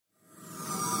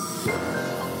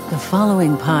The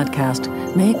following podcast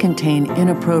may contain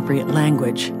inappropriate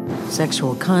language,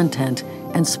 sexual content,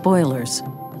 and spoilers.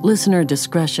 Listener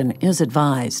discretion is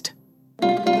advised.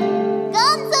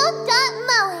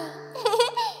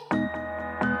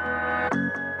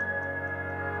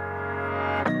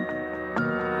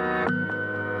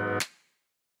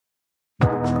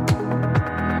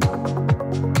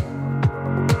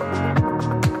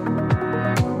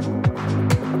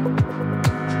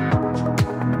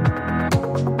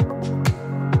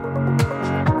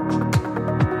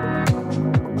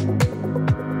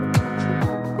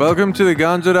 Welcome to the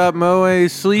Gonzo.moe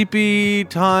Sleepy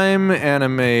Time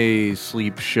Anime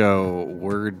Sleep Show.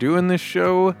 We're doing this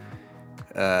show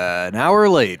an hour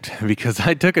late because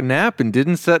I took a nap and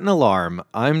didn't set an alarm.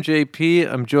 I'm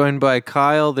JP. I'm joined by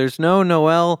Kyle. There's no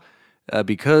Noel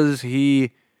because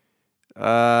he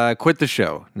quit the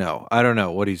show. No, I don't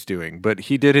know what he's doing, but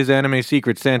he did his Anime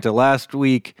Secret Santa last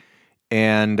week,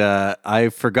 and I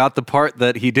forgot the part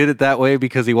that he did it that way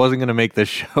because he wasn't going to make the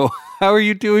show. How are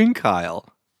you doing, Kyle?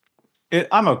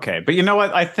 I'm okay, but you know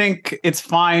what? I think it's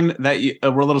fine that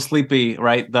we're a little sleepy,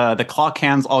 right? The clock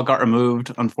hands all got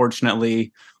removed.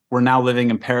 Unfortunately, we're now living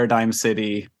in Paradigm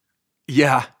City.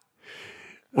 Yeah,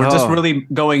 we're just really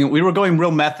going. We were going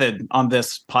real method on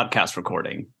this podcast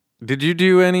recording. Did you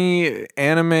do any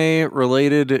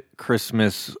anime-related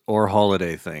Christmas or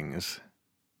holiday things?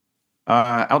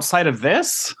 Outside of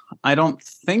this, I don't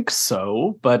think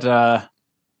so. But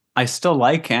I still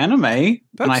like anime,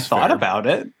 and I thought about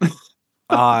it.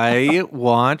 I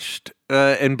watched,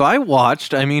 and by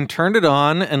watched, I mean turned it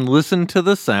on and listened to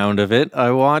the sound of it.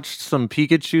 I watched some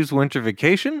Pikachu's Winter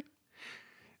Vacation.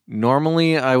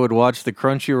 Normally, I would watch the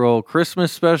Crunchyroll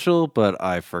Christmas special, but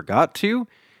I forgot to,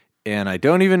 and I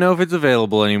don't even know if it's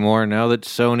available anymore now that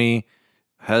Sony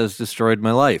has destroyed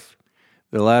my life.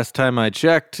 The last time I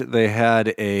checked, they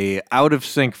had a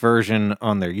out-of-sync version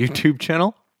on their YouTube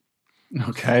channel.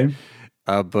 Okay.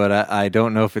 But I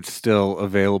don't know if it's still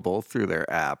available through their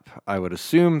app. I would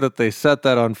assume that they set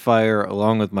that on fire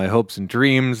along with my hopes and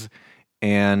dreams.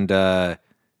 And I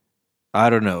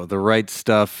don't know, the Right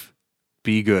Stuff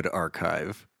Be Good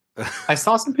archive. I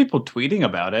saw some people tweeting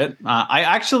about it. I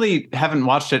actually haven't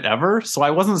watched it ever, so I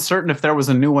wasn't certain if there was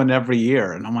a new one every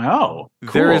year. And I'm like, oh,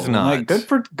 cool. There is not. Like,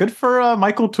 good for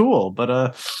Michael Toole,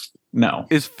 but no.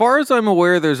 As far as I'm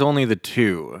aware, there's only the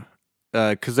two.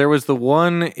 Because there was the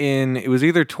one it was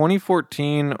either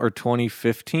 2014 or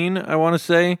 2015, I want to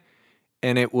say,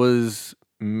 and it was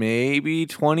maybe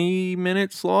 20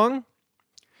 minutes long.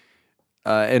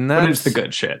 And that's but it's the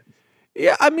good shit.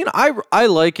 Yeah, I mean, I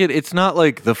like it. It's not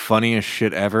like the funniest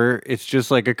shit ever. It's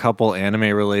just like a couple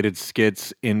anime-related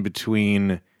skits in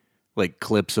between, like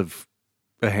clips of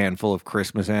a handful of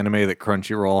Christmas anime that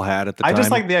Crunchyroll had at the time. I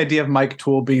just like the idea of Mike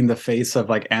Toole being the face of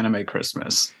like anime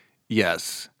Christmas.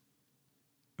 Yes.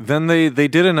 Then they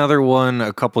did another one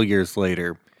a couple years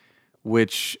later,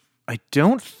 which I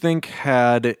don't think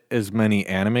had as many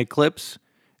anime clips,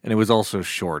 and it was also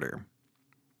shorter.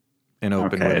 And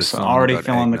opened with a so song already about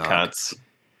feeling eggnog. the cuts.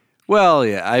 Well,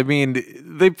 yeah, I mean,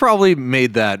 they probably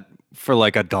made that for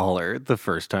like $1 the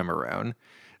first time around.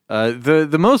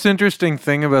 The most interesting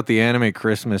thing about the anime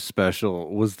Christmas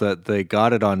special was that they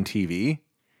got it on TV,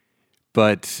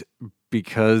 but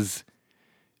because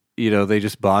they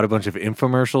just bought a bunch of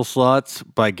infomercial slots.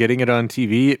 By getting it on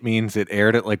TV, it means it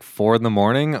aired at like 4 a.m.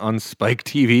 on Spike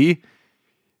TV.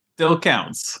 Still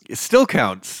counts. It still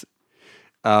counts.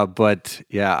 But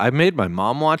yeah, I made my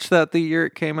mom watch that the year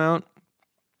it came out.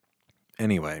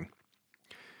 Anyway.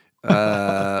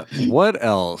 What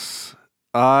else?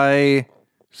 I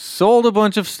sold a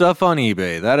bunch of stuff on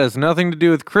eBay. That has nothing to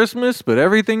do with Christmas, but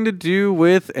everything to do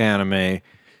with anime.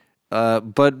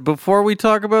 But before we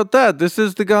talk about that, this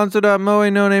is the Gonzo.moe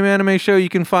No Name Anime Show. You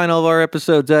can find all of our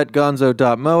episodes at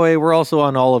Gonzo.moe. We're also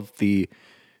on all of the,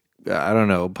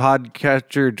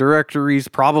 podcatcher directories.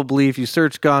 Probably if you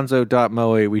search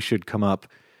Gonzo.moe, we should come up.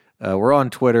 We're on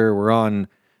Twitter. We're on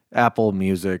Apple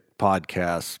Music,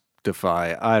 Podcasts,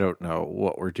 Defy. I don't know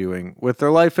what we're doing with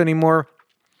their life anymore.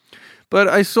 But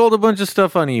I sold a bunch of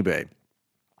stuff on eBay.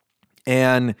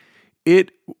 And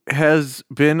it has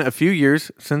been a few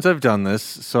years since I've done this,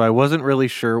 so I wasn't really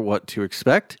sure what to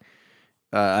expect.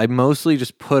 I mostly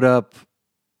just put up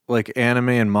like anime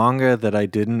and manga that I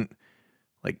didn't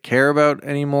like care about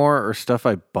anymore, or stuff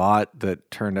I bought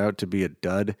that turned out to be a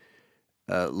dud.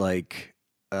 You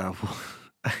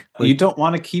don't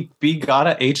want to keep B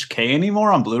Gotta HK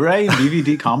anymore on Blu-ray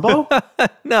DVD combo?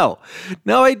 No,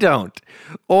 I don't.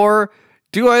 Or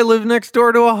do I live next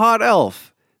door to a hot elf?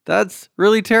 That's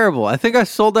really terrible. I think I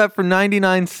sold that for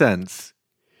 99 cents.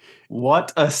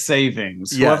 What a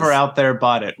savings. Yes. Whoever out there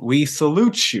bought it, we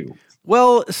salute you.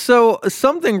 Well, so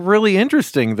something really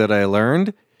interesting that I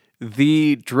learned,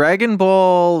 the Dragon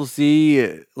Ball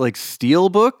Z like steel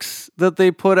books that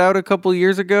they put out a couple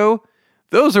years ago,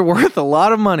 those are worth a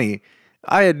lot of money.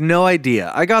 I had no idea.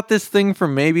 I got this thing for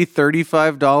maybe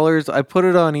 $35. I put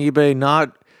it on eBay,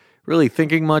 not really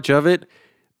thinking much of it.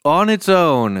 On its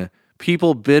own,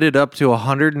 people bid it up to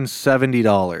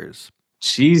 $170.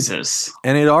 Jesus.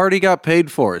 And it already got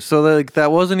paid for. So like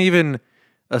that wasn't even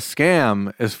a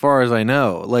scam as far as I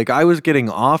know. Like I was getting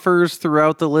offers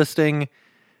throughout the listing.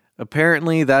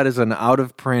 Apparently that is an out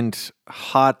of print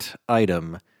hot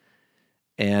item.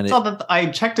 And I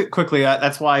checked it quickly.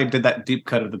 That's why I did that deep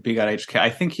cut of the B.HK.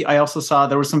 I think I also saw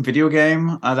there was some video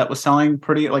game that was selling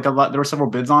pretty like a lot. There were several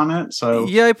bids on it. So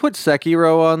yeah, I put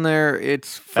Sekiro on there.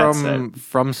 It's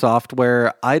from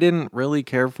Software. I didn't really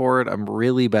care for it. I'm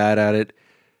really bad at it.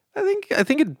 I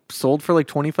think it sold for like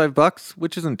 $25,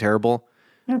 which isn't terrible.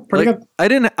 Yeah, pretty good. I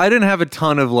didn't have a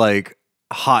ton of like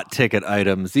hot ticket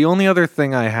items. The only other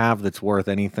thing I have that's worth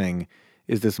anything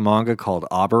is this manga called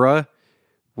Abara,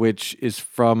 which is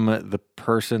from the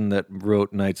person that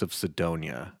wrote Knights of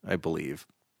Sidonia, I believe.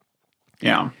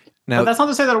 Yeah. Now, but that's not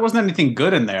to say that there wasn't anything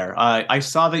good in there. I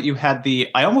saw that you had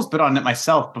I almost bid on it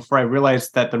myself before I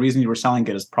realized that the reason you were selling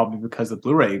it is probably because the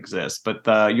Blu-ray exists. But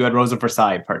you had Rose of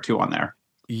Versailles Part 2 on there.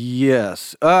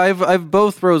 Yes. I've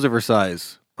both Rose of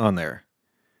Versailles on there.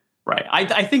 Right.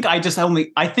 I think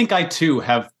I too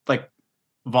have like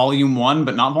volume 1,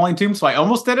 but not volume 2. So I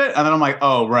almost did it. And then I'm like,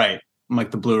 oh, right. I'm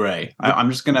like the Blu-ray. I'm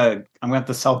going to have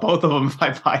to sell both of them if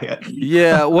I buy it.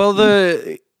 Yeah. Well,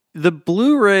 the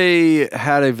Blu-ray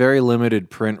had a very limited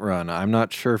print run. I'm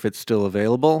not sure if it's still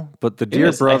available, but the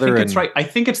Dear Brother. I think it's right. I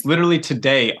think it's literally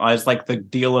today as like the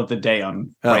deal of the day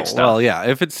on Right Stuff. Well, yeah.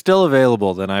 If it's still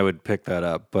available, then I would pick that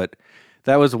up. But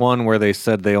that was one where they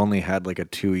said they only had like a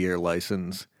 2-year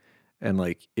license. And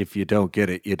like, if you don't get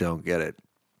it, you don't get it.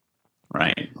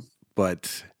 Right.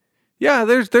 But yeah,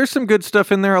 there's some good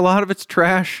stuff in there. A lot of it's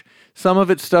trash. Some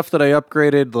of it's stuff that I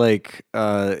upgraded, like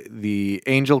the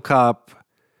Angel Cop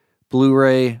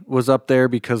Blu-ray was up there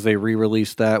because they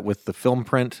re-released that with the film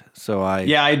print. So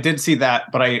I did see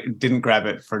that, but I didn't grab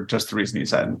it for just the reason you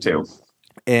said too.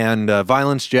 And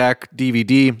Violence Jack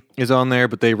DVD is on there,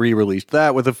 but they re-released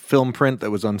that with a film print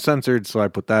that was uncensored, so I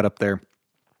put that up there.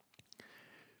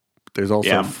 There's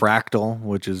also Fractal,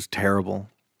 which is terrible.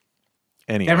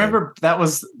 Anyway. I remember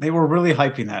they were really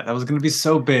hyping that. That was going to be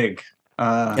so big.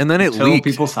 And then it leaked.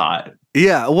 People saw it.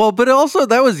 Yeah, well, but also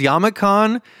that was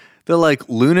Yamacon, the like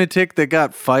lunatic that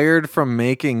got fired from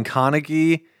making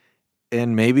Kaneki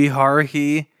and maybe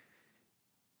Haruhi,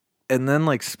 and then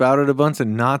like spouted a bunch of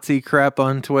Nazi crap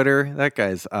on Twitter. That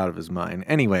guy's out of his mind.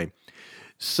 Anyway,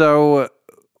 so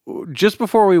just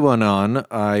before we went on,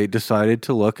 I decided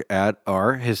to look at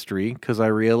our history because I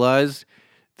realized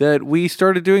that we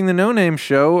started doing the No Name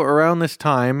Show around this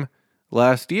time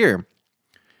last year.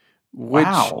 Which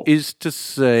is to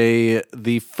say,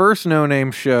 the first No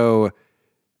Name Show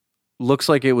looks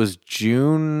like it was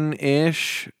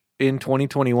June-ish in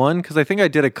 2021, because I think I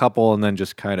did a couple and then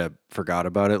just kind of forgot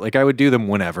about it. Like, I would do them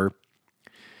whenever.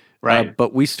 Right.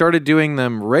 But we started doing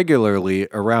them regularly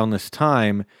around this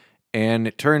time, and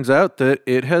it turns out that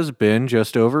it has been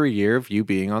just over a year of you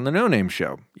being on the No Name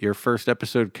Show. Your first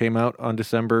episode came out on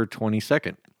December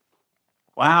 22nd.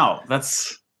 Wow,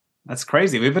 that's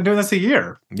crazy. We've been doing this a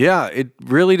year. Yeah, it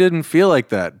really didn't feel like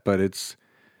that, but it's,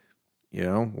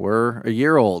 we're a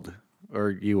year old,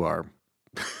 or you are.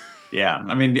 Yeah,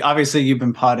 I mean, obviously you've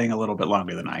been potting a little bit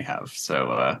longer than I have,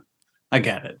 so I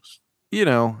get it.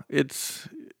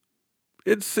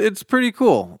 It's pretty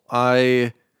cool.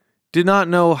 I did not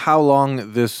know how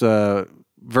long this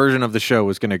version of the show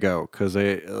was going to go, because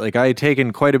I had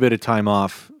taken quite a bit of time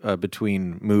off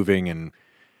between moving and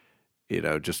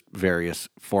just various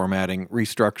formatting,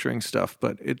 restructuring stuff.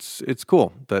 But it's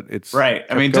cool that it's right.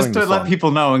 I mean, just to let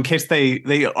people know, in case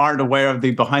they aren't aware of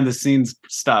the behind the scenes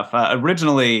stuff.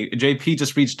 Originally, JP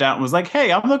just reached out and was like,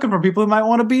 "Hey, I'm looking for people who might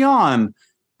want to be on."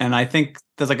 And I think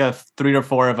there's like a 3 or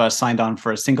 4 of us signed on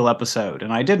for a single episode.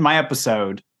 And I did my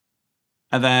episode,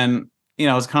 and then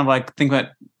it's kind of like thinking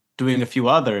about doing a few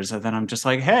others, and then I'm just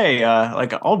like, hey,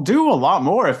 I'll do a lot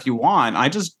more if you want. I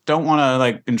just don't want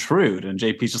to intrude. And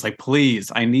JP's just like,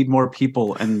 please, I need more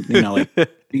people and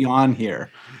be on here.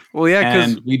 Well, yeah,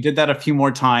 and we did that a few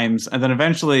more times, and then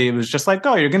eventually it was just like,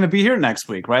 oh, you're going to be here next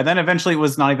week, right? Then eventually it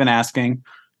was not even asking,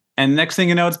 and next thing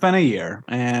you know, it's been a year,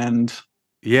 and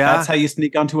that's how you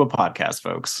sneak onto a podcast,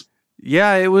 folks.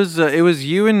 Yeah, it was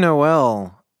you and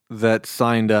Noel that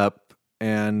signed up,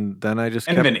 and then I just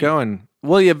kept going.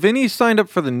 Well, yeah, Vinny signed up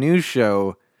for the news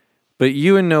show, but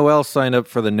you and Noel signed up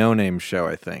for the No Name show,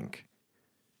 I think.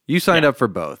 You signed up for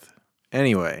both.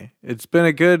 Anyway, it's been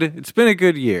a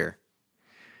good year.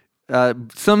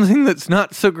 Something that's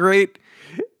not so great.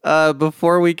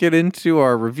 Before we get into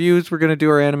our reviews, we're going to do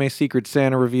our Anime Secret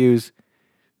Santa reviews.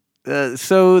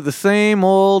 So the same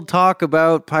old talk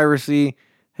about piracy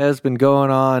has been going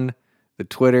on the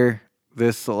Twitter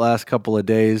the last couple of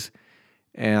days.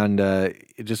 And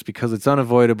just because it's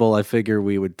unavoidable, I figure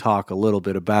we would talk a little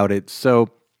bit about it. So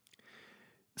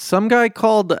some guy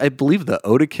called, I believe, the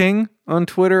Oda King on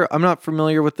Twitter. I'm not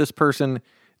familiar with this person.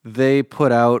 They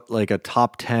put out like a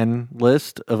top 10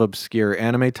 list of obscure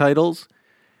anime titles,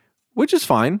 which is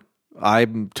fine.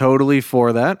 I'm totally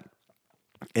for that.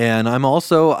 And I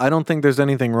don't think there's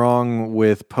anything wrong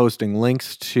with posting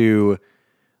links to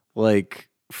like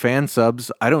fan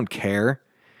subs. I don't care.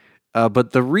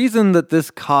 But the reason that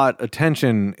this caught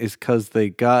attention is because they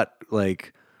got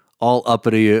like all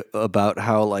uppity about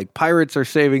how like pirates are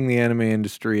saving the anime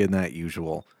industry and that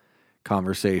usual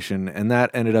conversation. And that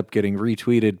ended up getting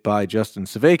retweeted by Justin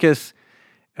Savakis.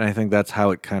 And I think that's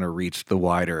how it kind of reached the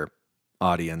wider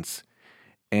audience.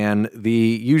 And the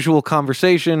usual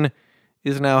conversation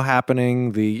is now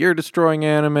happening. The you're destroying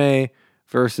anime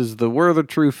versus the we're the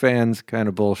true fans kind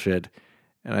of bullshit.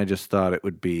 And I just thought it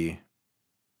would be...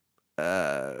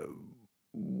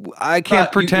 I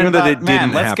can't pretend that it didn't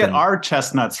happen. Let's get our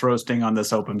chestnuts roasting on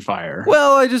this open fire.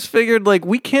 Well, I just figured, like,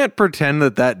 we can't pretend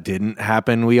that didn't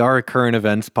happen. We are a current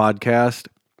events podcast.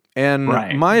 And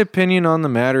my opinion on the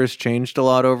matter has changed a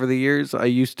lot over the years. I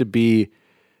used to be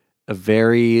a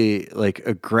very, like,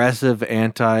 aggressive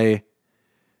aggressive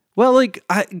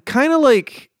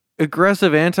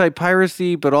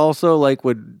anti-piracy, but also, like,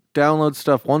 would download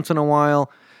stuff once in a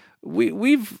while.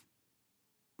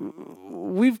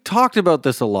 We've talked about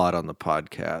this a lot on the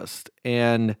podcast,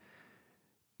 and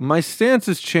my stance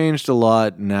has changed a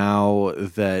lot now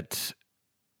that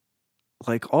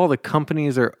like all the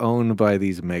companies are owned by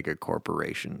these mega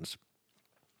corporations.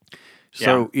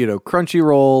 So,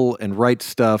 Crunchyroll and Right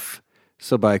Stuff,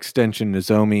 so by extension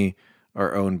Nozomi,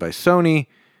 are owned by Sony.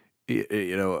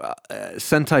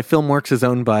 Sentai Filmworks is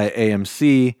owned by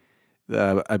AMC,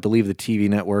 I believe the TV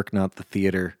network, not the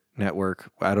theater network.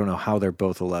 I don't know how they're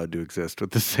both allowed to exist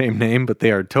with the same name, but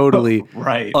they are totally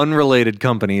unrelated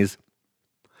companies.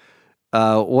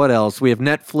 What else? We have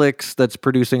Netflix that's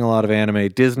producing a lot of anime.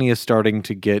 Disney is starting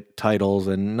to get titles,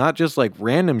 and not just like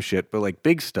random shit, but like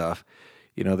big stuff.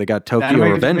 They got Tokyo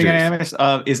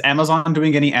Revengers. Is Amazon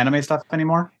doing any anime stuff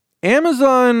anymore?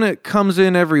 Amazon comes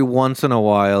in every once in a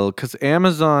while because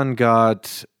Amazon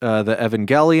got the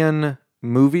Evangelion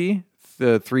movie,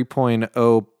 the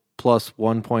 3.0 plus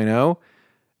 1.0,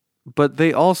 but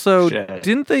they also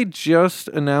didn't they just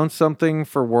announce something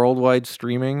for worldwide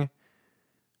streaming?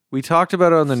 We talked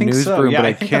about it on the newsroom, but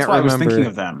I can't remember. I was thinking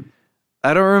of them.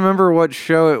 I don't remember what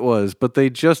show it was, but they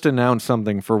just announced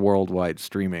something for worldwide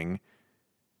streaming.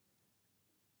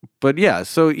 But yeah,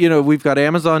 so we've got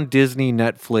Amazon, Disney,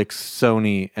 Netflix,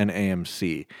 Sony, and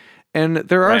AMC. And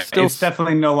there are still... It's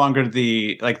definitely no longer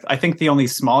I think the only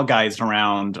small guys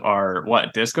around are,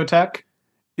 Discotech?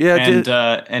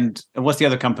 Yeah, and what's the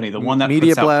other company? The one that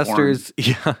Media puts out Blasters.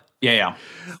 Porn. Yeah.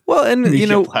 Well, and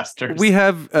Blasters. We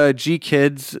have G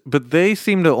Kids, but they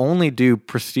seem to only do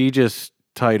prestigious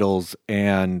titles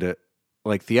and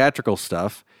like theatrical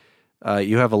stuff.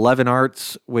 You have 11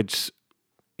 Arts, which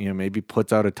maybe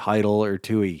puts out a title or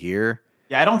two a year.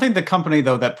 Yeah, I don't think the company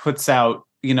though that puts out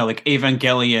like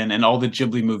Evangelion and all the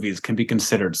Ghibli movies can be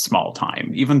considered small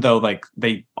time, even though like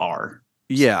they are.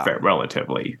 Yeah,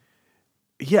 relatively.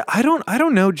 Yeah, I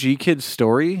don't know G Kid's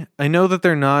story. I know that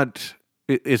they're not,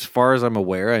 as far as I'm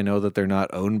aware, I know that they're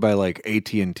not owned by like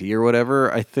AT&T or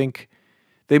whatever. I think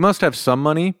they must have some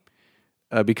money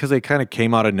because they kind of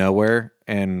came out of nowhere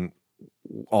and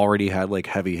already had like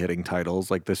heavy hitting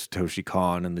titles like the Satoshi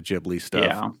Kon and the Ghibli stuff.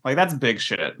 Yeah, like that's big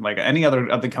shit. Like any other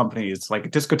of the companies, like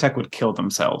Discotech would kill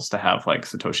themselves to have like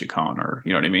Satoshi Kon or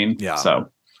you know what I mean? Yeah. So,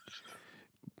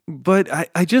 but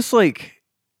I just like.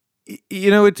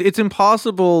 It's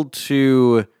impossible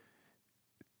to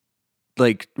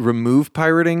like remove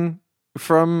pirating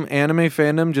from anime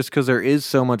fandom just because there is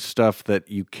so much stuff that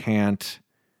you can't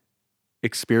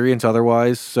experience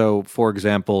otherwise. So, for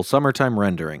example, summertime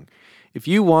rendering. If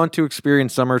you want to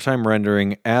experience summertime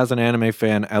rendering as an anime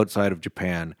fan outside of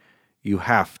Japan, you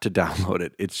have to download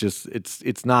it. It's just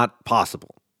it's not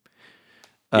possible.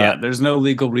 There's no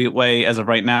legal way as of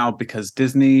right now because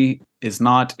Disney is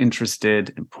not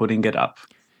interested in putting it up.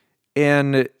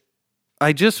 And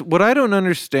what I don't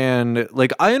understand,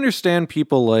 like I understand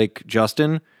people like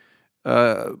Justin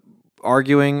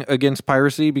arguing against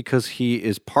piracy because he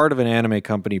is part of an anime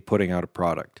company putting out a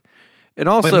product. And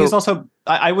also, but he's also,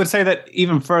 I would say that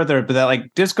even further, but that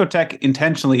like Discotek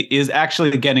intentionally is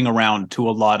actually getting around to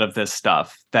a lot of this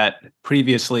stuff that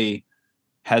previously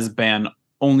has been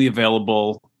only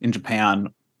available in Japan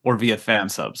or via fan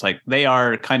subs. Like they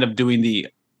are kind of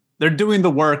they're doing the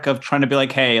work of trying to be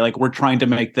like, hey, like we're trying to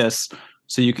make this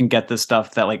so you can get this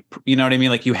stuff that like, you know what I mean?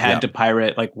 Like you had to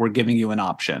pirate, like we're giving you an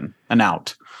option, an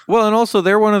out. Well, and also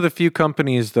they're one of the few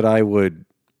companies that I would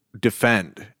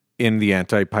defend in the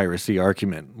anti-piracy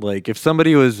argument. Like if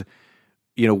somebody was,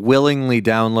 willingly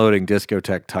downloading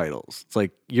Discotek titles, it's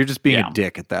like you're just being a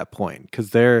dick at that point because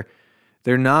they're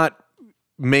not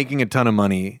making a ton of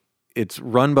money. It's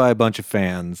run by a bunch of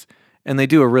fans and they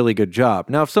do a really good job.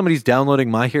 Now, if somebody's downloading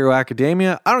My Hero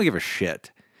Academia, I don't give a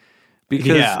shit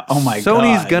because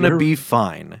Sony's going to be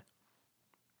fine.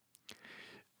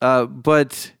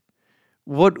 But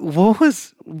what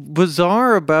was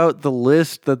bizarre about the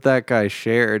list that guy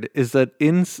shared is that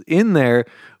in there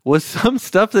was some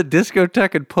stuff that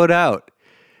Discotek had put out.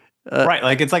 Right,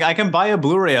 like it's like I can buy a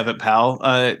Blu-ray of it, pal.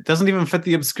 It doesn't even fit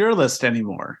the obscure list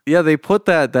anymore. Yeah, they put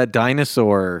that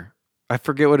dinosaur. I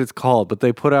forget what it's called, but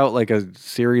they put out like a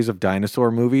series of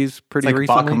dinosaur movies pretty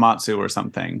recently. Bakumatsu or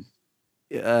something.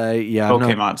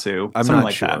 Pokematsu. I'm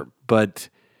not sure, that. But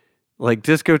like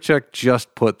Discotek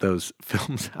just put those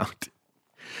films out.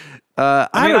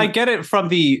 I get it from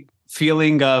the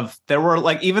feeling of there were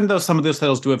like, even though some of those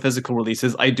titles do have physical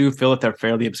releases, I do feel that they're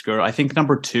fairly obscure. I think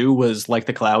number 2 was Like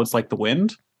the Clouds, Like the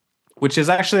Wind, which is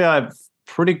actually a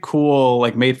pretty cool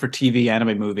like made for TV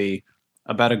anime movie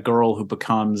about a girl who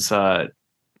becomes one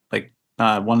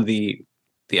of the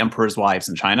emperor's wives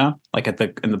in China, like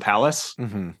in the palace.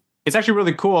 Mm-hmm. It's actually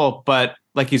really cool, but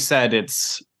like you said,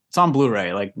 it's on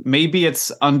Blu-ray. Like maybe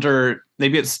it's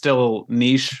still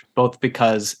niche, both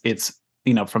because it's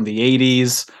from the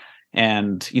 80s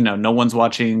and no one's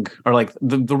watching, or like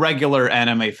the regular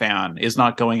anime fan is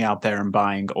not going out there and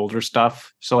buying older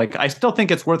stuff. So like I still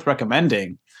think it's worth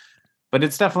recommending, but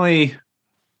it's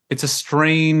a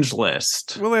strange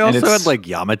list. Well, they also had like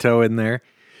Yamato in there.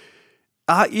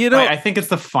 Right, I think it's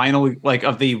the final like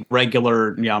of the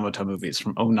regular Yamato movies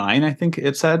from 2009, I think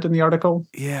it said in the article.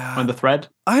 Yeah. On the thread.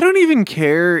 I don't even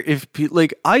care if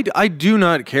I do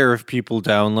not care if people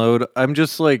download. I'm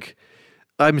just like,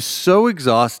 I'm so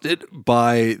exhausted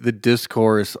by the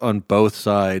discourse on both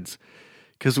sides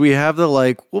because we have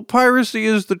piracy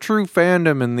is the true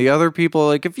fandom, and the other people are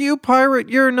like, if you pirate,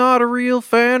 you're not a real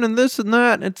fan, and this and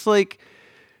that. And it's like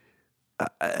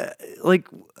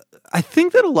I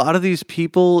think that a lot of these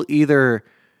people either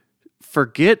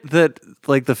forget that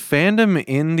like the fandom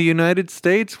in the United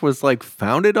States was like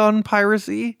founded on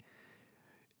piracy,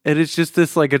 and it's just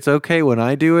this like it's okay when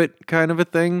I do it kind of a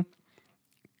thing.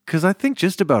 Because I think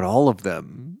just about all of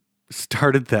them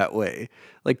started that way.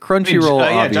 Like Crunchyroll,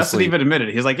 obviously. Justin even admitted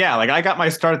it. He's like, yeah, like I got my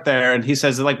start there, and he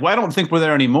says like, well, I don't think we're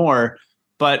there anymore,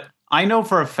 but I know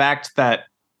for a fact that.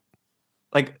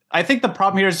 Like, I think the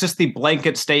problem here is just the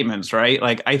blanket statements, right?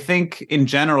 Like, I think in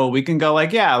general, we can go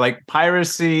like, yeah, like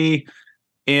piracy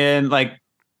in like,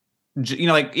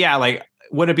 like,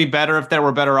 would it be better if there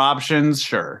were better options?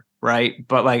 Sure. Right.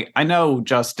 But like, I know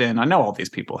Justin, I know all these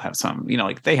people have some,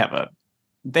 like they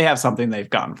have something they've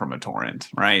gotten from a torrent,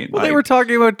 right? Well, they were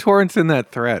talking about torrents in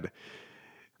that thread.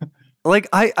 Like,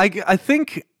 I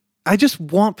think I just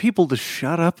want people to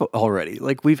shut up already.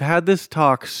 Like, we've had this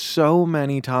talk so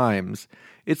many times.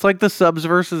 It's like the subs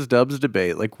versus dubs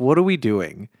debate. Like, what are we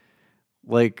doing?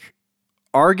 Like,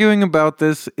 arguing about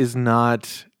this is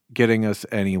not getting us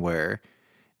anywhere.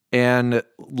 And,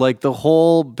 like, the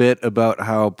whole bit about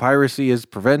how piracy is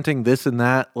preventing this and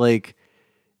that, like,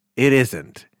 it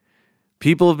isn't.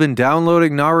 People have been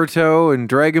downloading Naruto and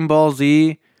Dragon Ball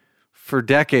Z for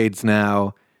decades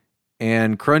now.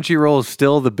 And Crunchyroll is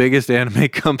still the biggest anime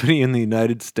company in the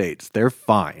United States. They're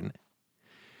fine.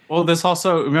 Well, this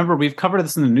also, remember, we've covered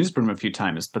this in the newsroom a few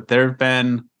times, but there have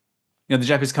been, the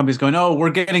Japanese companies going, oh, we're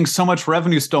getting so much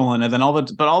revenue stolen. And then all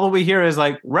that we hear is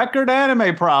like record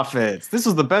anime profits. This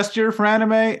is the best year for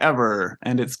anime ever.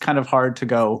 And it's kind of hard to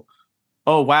go,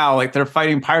 oh, wow, like they're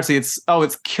fighting piracy. It's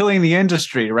killing the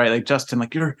industry, right? Like, Justin,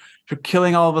 like you're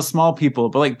killing all of the small people.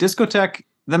 But like Discotek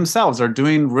themselves are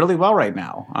doing really well right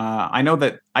now. I know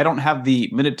that I don't have the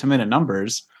minute-to-minute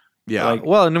numbers. Yeah, like,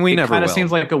 well, and we never will. It kind of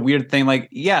seems like a weird thing. Like,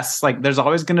 yes, like there's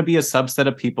always going to be a subset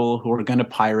of people who are going to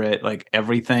pirate like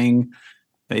everything.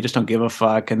 They just don't give a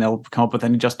fuck, and they'll come up with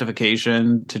any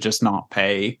justification to just not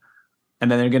pay. And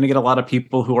then they're going to get a lot of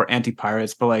people who are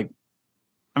anti-pirates. But like,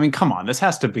 I mean, come on, this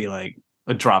has to be like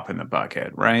a drop in the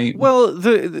bucket, right? Well,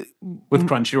 with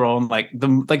Crunchyroll and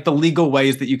like the legal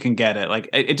ways that you can get it. Like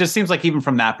it just seems like even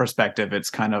from that perspective, it's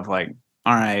kind of like,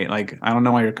 all right, like I don't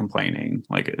know why you're complaining.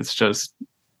 Like it's just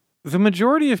the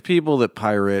majority of people that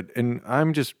pirate, and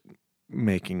I'm just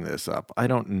making this up. I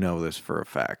don't know this for a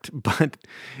fact, but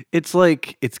it's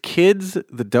like it's kids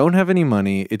that don't have any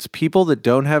money, it's people that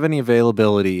don't have any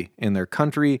availability in their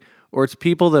country, or it's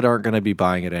people that aren't going to be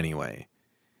buying it anyway.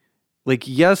 Like,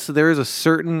 yes, there is a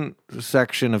certain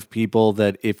section of people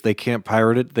that if they can't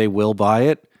pirate it, they will buy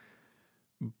it,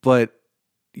 but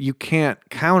you can't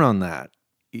count on that.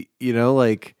 You know,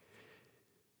 like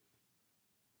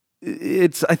I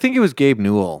think it was Gabe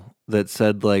Newell that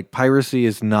said like piracy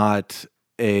is not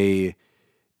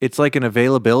it's like an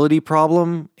availability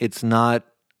problem. It's not,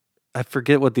 I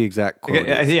forget what the exact quote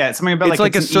is. Yeah, it's something about it's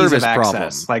like a service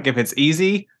problem. Like if it's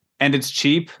easy and it's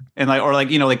cheap and like, or like,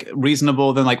 you know, like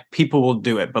reasonable, then like people will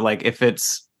do it. But like if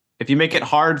you make it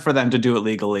hard for them to do it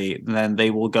legally, then they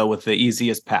will go with the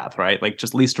easiest path, right? Like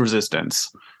just least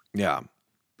resistance. Yeah.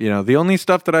 You know, the only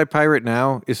stuff that I pirate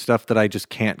now is stuff that I just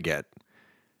can't get.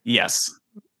 Yes.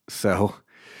 So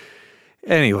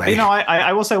anyway, you know,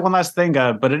 I will say one last thing,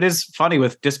 but it is funny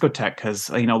with Discotek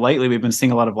because, you know, lately we've been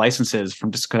seeing a lot of licenses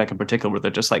from Discotek in particular where they're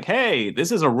just like, hey,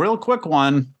 this is a real quick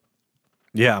one.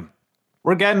 Yeah.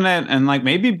 We're getting it and like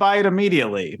maybe buy it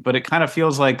immediately. But it kind of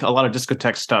feels like a lot of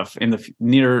Discotek stuff in the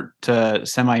near to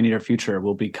semi-near future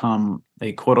will become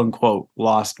a quote unquote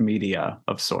lost media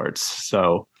of sorts.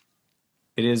 So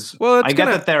it is. Well, I get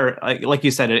that they're like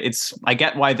you said, I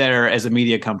get why they're as a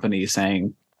media company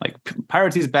saying like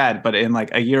piracy is bad, but in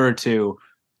like a year or two,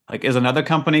 like is another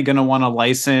company going to want to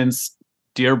license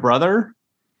Dear Brother?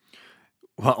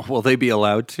 Well, will they be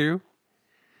allowed to?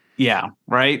 Yeah,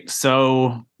 right.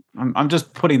 So I'm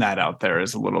just putting that out there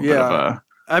as a little bit of a.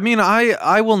 I mean,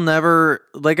 I will never,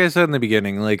 like I said in the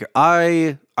beginning, like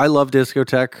I love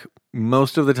Discotek.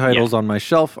 Most of the titles on my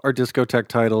shelf are Discotek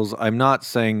titles. I'm not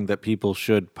saying that people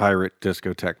should pirate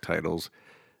Discotek titles.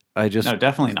 No,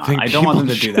 definitely not. I don't want them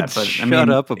to do that. But shut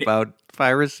up about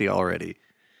piracy already.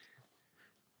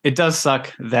 It does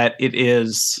suck that it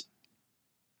is.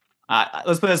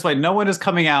 Let's put it this way: no one is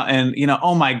coming out and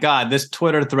oh my god, this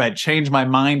Twitter thread changed my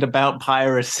mind about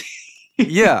piracy.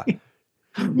 Yeah.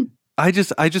 I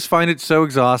just find it so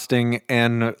exhausting,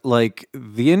 and like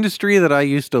the industry that I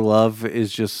used to love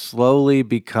is just slowly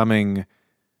becoming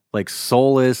like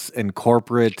soulless and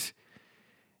corporate,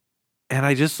 and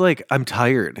I'm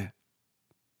tired.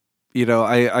 You know,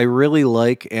 I really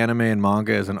like anime and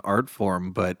manga as an art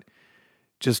form, but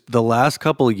just the last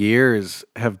couple years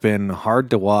have been hard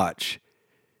to watch.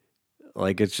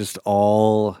 Like it's just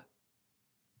all.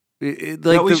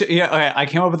 I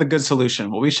came up with a good solution.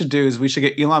 What we should do is we should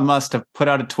get Elon Musk to put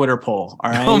out a Twitter poll.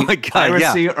 All right. Oh my God.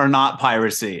 Piracy or not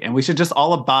piracy. And we should just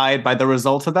all abide by the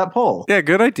results of that poll. Yeah,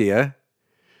 good idea.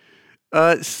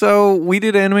 So we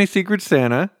did Anime Secret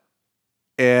Santa.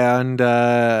 And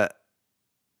I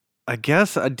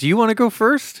guess, do you want to go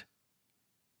first?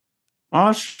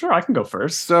 Sure. I can go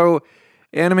first. So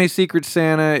Anime Secret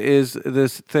Santa is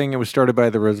this thing. It was started by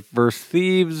the Reverse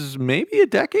Thieves maybe a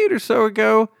decade or so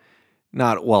ago.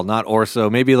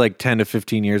 Maybe like 10 to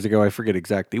 15 years ago. I forget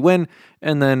exactly when.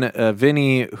 And then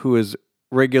Vinny, who is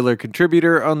regular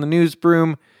contributor on the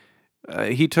Newsbroom,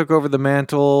 he took over the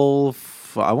mantle,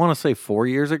 I want to say 4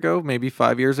 years ago, maybe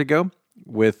 5 years ago.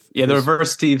 The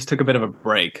Reverse Thieves took a bit of a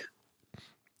break.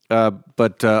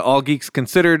 But All Geeks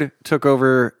Considered took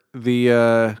over the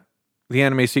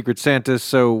Anime Secret Santa,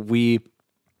 so we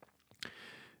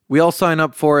all sign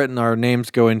up for it, and our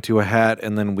names go into a hat,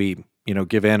 and then we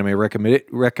give anime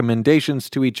recommendations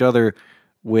to each other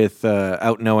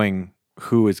without knowing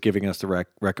who is giving us the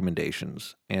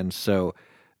recommendations. And so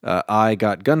I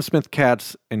got Gunsmith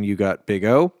Cats, and you got Big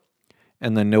O,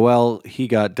 and then Noel, he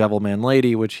got Devilman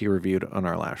Lady, which he reviewed on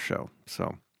our last show. So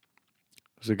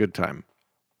it was a good time.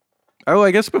 Oh,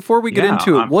 I guess before we get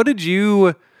into it,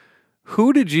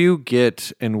 who did you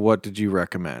get and what did you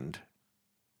recommend?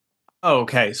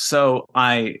 Okay, so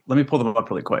let me pull them up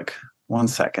really quick. 1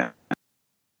 second.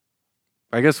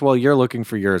 I guess while you're looking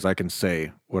for yours, I can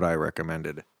say what I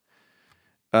recommended.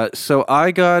 So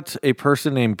I got a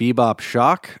person named Bebop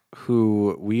Shock,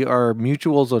 who we are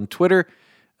mutuals on Twitter.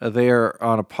 They are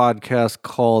on a podcast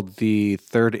called the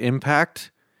Third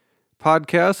Impact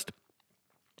podcast.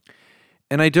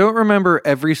 And I don't remember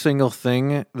every single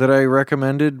thing that I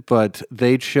recommended, but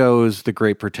they chose The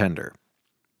Great Pretender.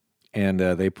 And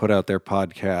they put out their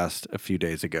podcast a few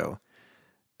days ago.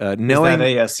 Is that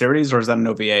a series or is that an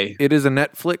OVA? It is a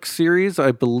Netflix series.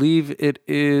 I believe it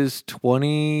is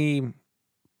 20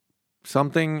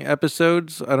 something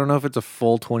episodes. I don't know if it's a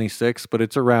full 26, but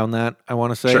it's around that, I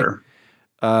want to say. Sure.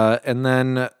 And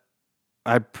then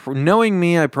knowing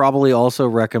me, I probably also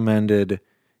recommended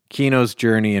Kino's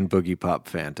Journey and Boogie Pop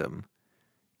Phantom,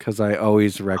 because I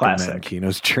always recommend Classic.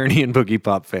 Kino's Journey and Boogie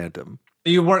Pop Phantom.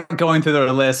 You weren't going through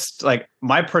their list. Like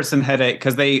my person had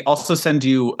because they also send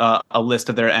you a list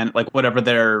of their like whatever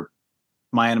their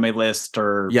My Anime List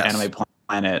or Yes. Anime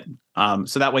Planet.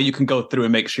 So that way you can go through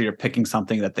and make sure you're picking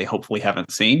something that they hopefully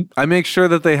haven't seen. I make sure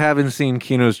that they haven't seen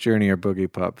Kino's Journey or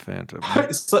Boogie Pop Phantom.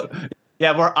 So,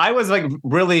 yeah, where I was like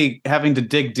really having to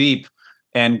dig deep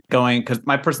and going, because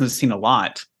my person has seen a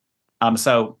lot.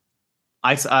 So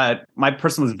my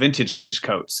person was Vintage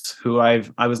Coats, who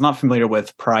I was not familiar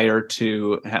with prior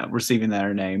to receiving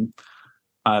their name.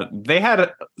 They had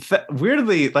a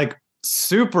weirdly like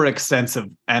super extensive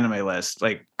anime list.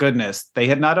 Like goodness, they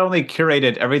had not only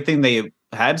curated everything they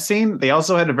had seen, they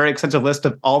also had a very extensive list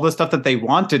of all the stuff that they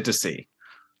wanted to see.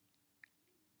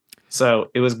 So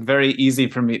it was very easy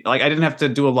for me. Like I didn't have to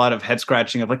do a lot of head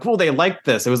scratching of like, well, they like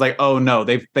this. It was like, oh no,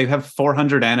 they have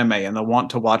 400 anime and the want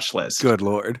to watch list. Good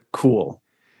Lord. Cool.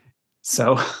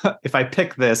 So if I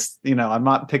pick this, I'm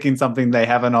not picking something they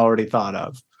haven't already thought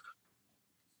of,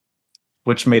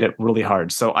 which made it really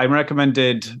hard. So I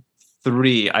recommended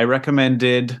 3. I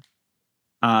recommended,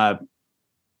 oh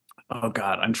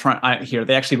God, I'm trying here.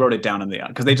 They actually wrote it down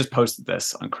because they just posted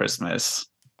this on Christmas.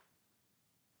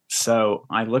 So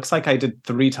it looks like I did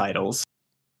 3 titles.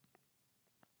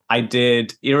 I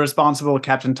did Irresponsible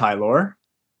Captain Tylor,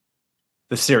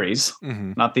 the series,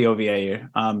 not the OVA.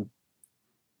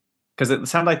 Because it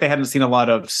sounded like they hadn't seen a lot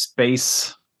of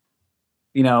space,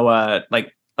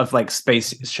 like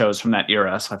space shows from that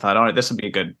era. So I thought, all right, this would be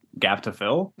a good gap to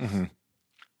fill. Mm-hmm.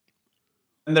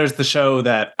 And there's the show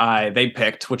that they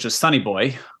picked, which is Sunny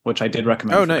Boy, which I did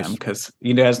recommend for them because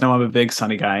you guys know I'm a big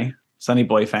Sunny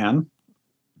Boy fan.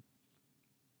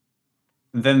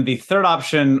 Then the third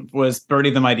option was Birdie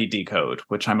the Mighty Decode,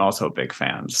 which I'm also a big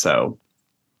fan. So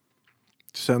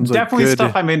sounds definitely like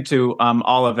stuff I'm into,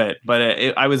 all of it. But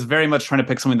I was very much trying to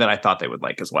pick something that I thought they would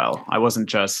like as well. I wasn't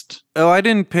just... Oh, I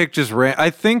didn't pick just... I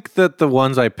think that the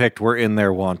ones I picked were in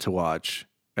their want to watch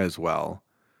as well.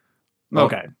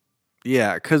 Okay.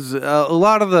 Yeah, because a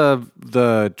lot of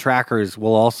the trackers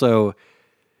will also...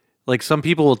 Like some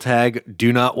people will tag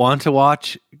do not want to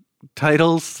watch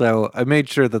titles, so I made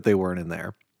sure that they weren't in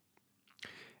there.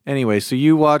 Anyway, so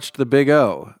you watched The Big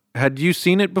O. Had you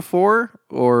seen it before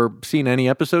or seen any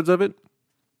episodes of it?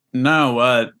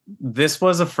 No, this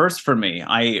was a first for me.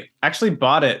 I actually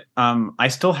bought it. I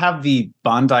still have the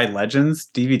Bandai Legends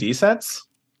DVD sets.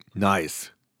 Nice.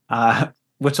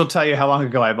 Which will tell you how long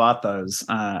ago I bought those.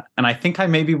 And I think I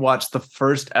maybe watched the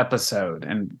first episode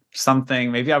and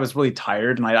maybe I was really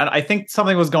tired and I think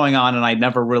something was going on and I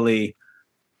never really...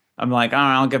 I'm like, all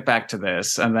right, I'll get back to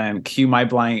this. And then cue my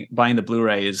buying the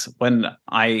Blu-rays. When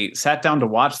I sat down to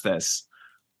watch this,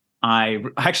 I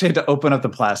actually had to open up the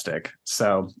plastic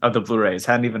of the Blu-rays.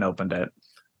 Hadn't even opened it.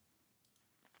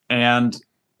 And,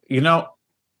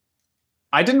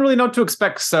 I didn't really know what to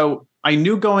expect. So I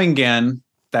knew going in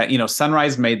that,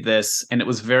 Sunrise made this and it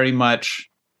was very much...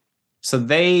 So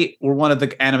they were one of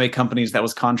the anime companies that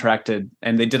was contracted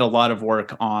and they did a lot of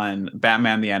work on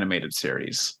Batman the Animated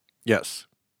Series. Yes.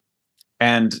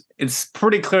 And it's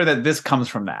pretty clear that this comes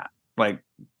from that. Like,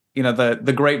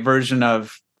 the great version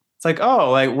of, it's like, oh,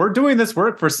 like we're doing this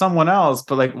work for someone else,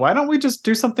 but like, why don't we just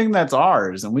do something that's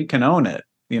ours and we can own it,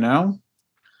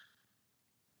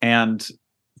 And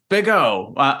Big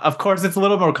O, of course, it's a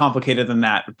little more complicated than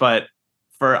that. But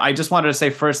I just wanted to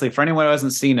say, firstly, for anyone who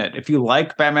hasn't seen it, if you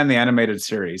like Batman the Animated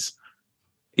Series,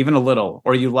 even a little,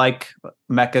 or you like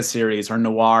Mecha series or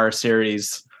Noir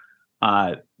series,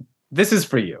 this is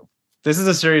for you. This is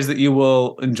a series that you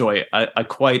will enjoy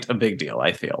quite a big deal,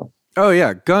 I feel. Oh,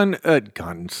 yeah.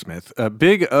 Gunsmith.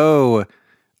 Big O,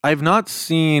 I've not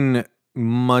seen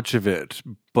much of it,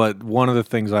 but one of the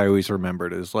things I always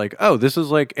remembered is like, oh, this is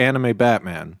like anime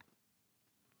Batman.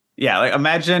 Yeah, like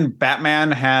imagine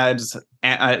Batman had...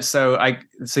 So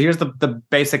here's the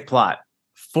basic plot.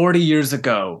 40 years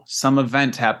ago, some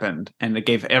event happened, and it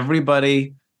gave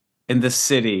everybody in the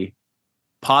city,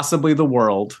 possibly the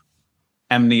world...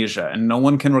 amnesia, and no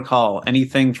one can recall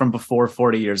anything from before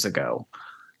 40 years ago.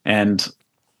 And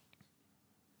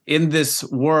in this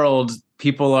world,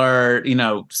 people are,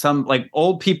 some like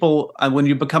old people, when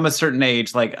you become a certain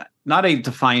age, like not a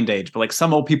defined age, but like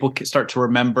some old people start to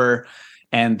remember,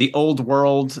 and the old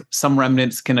world, some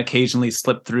remnants can occasionally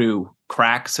slip through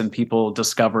cracks and people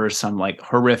discover some like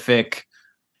horrific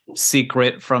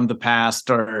secret from the past,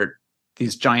 or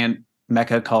these giant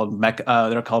mecha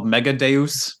they're called Mega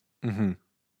Deus. Mm-hmm.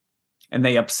 And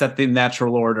they upset the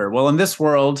natural order. Well, in this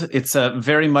world, it's a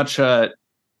very much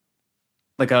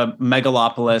like a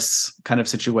megalopolis kind of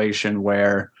situation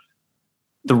where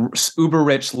the uber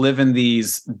rich live in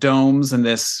these domes in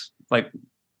this like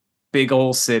big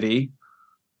old city.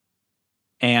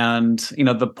 And,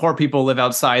 the poor people live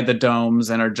outside the domes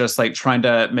and are just like trying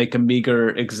to make a meager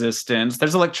existence.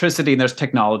 There's electricity and there's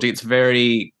technology. It's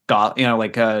very,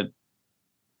 like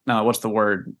what's the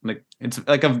word? Like it's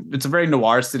a very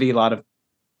noir city. A lot of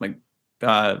like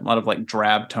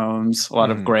drab tones, a lot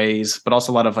of grays, but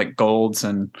also a lot of like golds,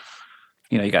 and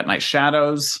you got nice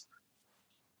shadows.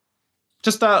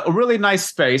 Just a really nice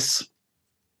space.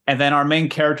 And then our main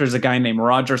character is a guy named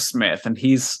Roger Smith, and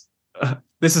he's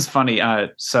this is funny.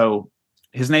 So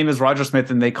his name is Roger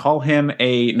Smith, and they call him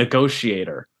a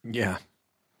negotiator. Yeah.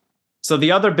 So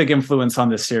the other big influence on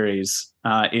this series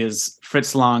is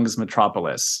Fritz Lang's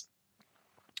Metropolis,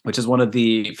 which is one of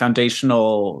the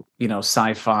foundational,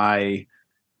 sci-fi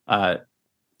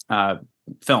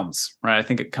films, right? I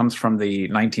think it comes from the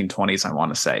 1920s, I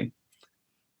want to say.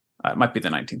 It might be the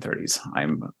 1930s.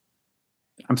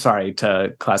 I'm sorry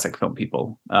to classic film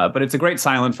people, but it's a great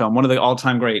silent film, one of the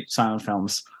all-time great silent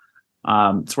films.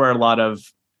 It's where a lot of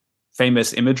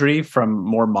famous imagery from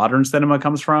more modern cinema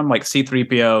comes from. Like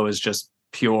C-3PO is just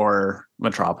pure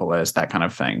Metropolis, that kind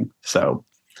of thing. So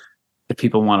if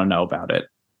people want to know about it,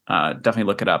 definitely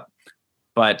look it up.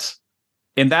 But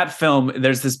in that film,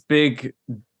 there's this big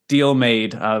deal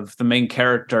made of the main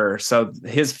character. So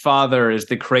his father is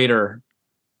the creator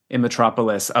in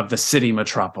Metropolis of the city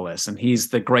Metropolis, and he's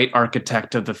the great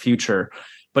architect of the future.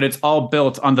 But it's all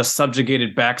built on the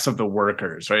subjugated backs of the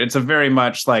workers, right? It's a very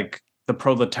much like the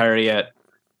proletariat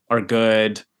are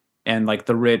good and like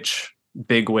the rich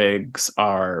bigwigs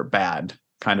are bad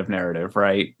kind of narrative,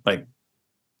 right? Like,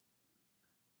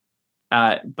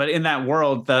 but in that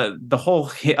world, the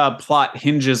whole plot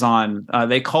hinges on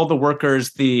they call the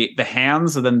workers the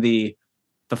hands, and then the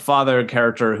father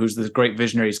character, who's this great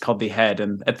visionary, is called the head.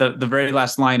 And at the very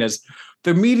last line is,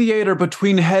 the mediator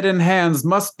between head and hands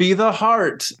must be the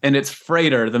heart. And it's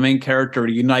Freighter, the main character,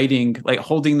 uniting, like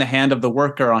holding the hand of the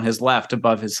worker on his left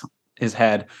above his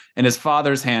head and his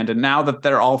father's hand. And now that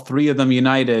they're all three of them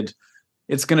united,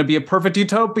 it's going to be a perfect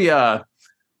utopia.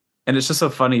 And it's just so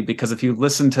funny because if you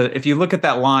look at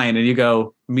that line and you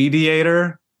go,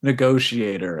 mediator,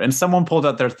 negotiator, and someone pulled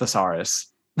out their thesaurus.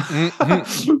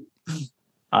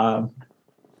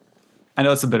 I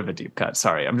know it's a bit of a deep cut.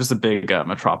 Sorry, I'm just a big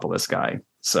Metropolis guy.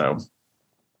 So,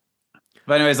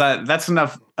 but anyways, that's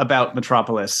enough about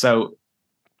Metropolis. So,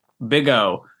 Big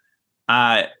O,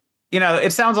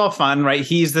 it sounds all fun, right?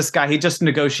 He's this guy. He just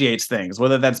negotiates things,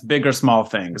 whether that's big or small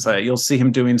things. You'll see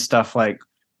him doing stuff like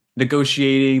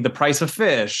negotiating the price of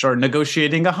fish, or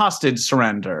negotiating a hostage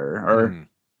surrender, or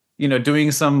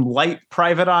doing some light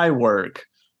private eye work.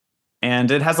 And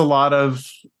it has a lot of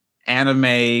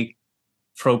anime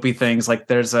tropey things. Like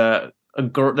there's a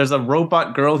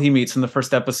robot girl he meets in the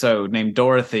first episode named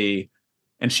Dorothy,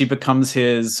 and she becomes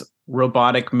his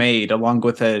robotic maid along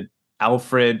with a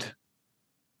Alfred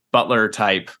Butler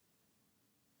type,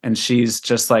 and she's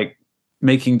just like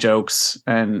making jokes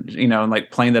and and like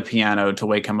playing the piano to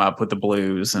wake him up with the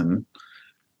blues. And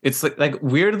it's like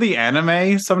weirdly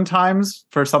anime sometimes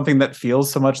for something that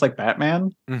feels so much like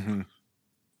Batman.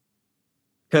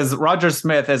 Because Roger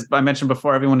Smith, as I mentioned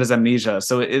before, everyone has amnesia.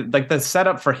 So like the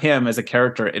setup for him as a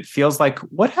character, it feels like,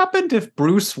 what happened if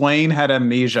Bruce Wayne had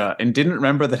amnesia and didn't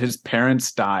remember that his parents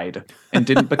died and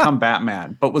didn't become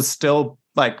Batman, but was still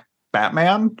like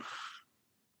Batman?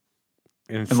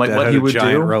 Instead, and like what he would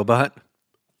do. Robot?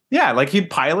 Yeah, like he'd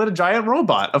pilot a giant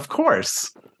robot, of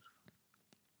course.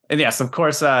 And yes, of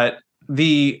course, so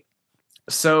I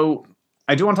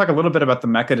do want to talk a little bit about the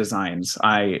mecha designs.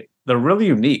 They're really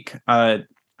unique.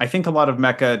 I think a lot of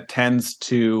mecha tends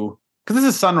to, because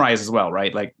this is Sunrise as well,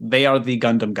 right? Like they are the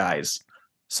Gundam guys.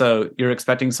 So you're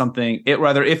expecting something,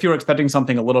 if you're expecting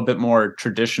something a little bit more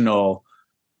traditional,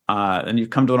 then you've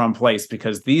come to the wrong place,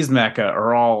 because these mecha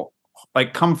are all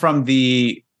like come from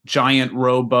the giant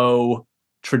robo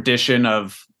tradition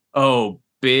of,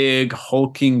 big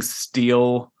hulking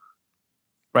steel,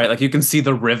 right? Like you can see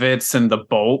the rivets and the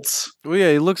bolts. Well, yeah,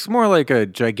 it looks more like a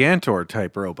Gigantor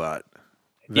type robot.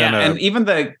 And even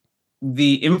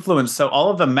the influence. So all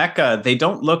of the mecha, they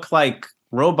don't look like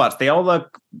robots.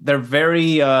 They're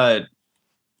very like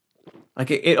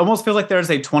it almost feels like there's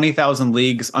a 20,000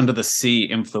 Leagues Under the Sea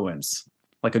influence,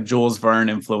 like a Jules Verne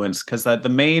influence, because the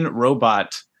main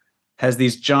robot has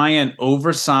these giant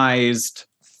oversized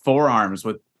forearms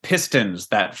with pistons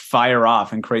that fire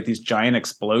off and create these giant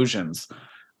explosions.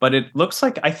 But it looks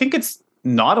like, I think it's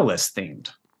Nautilus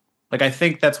themed. Like, I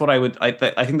think that's what I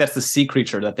think that's the sea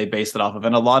creature that they based it off of.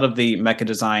 And a lot of the mecha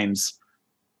designs,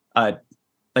 like,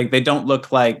 they don't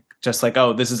look like just like,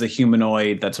 oh, this is a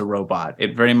humanoid that's a robot.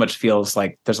 It very much feels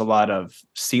like there's a lot of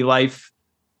sea life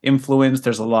influence.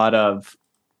 There's a lot of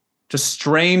just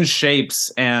strange shapes,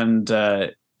 and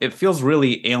it feels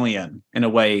really alien in a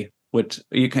way, which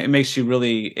it makes you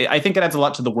really, I think it adds a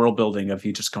lot to the world building of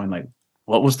you just going like,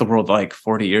 what was the world like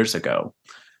 40 years ago?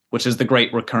 Which is the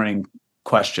great recurring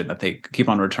question that they keep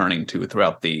on returning to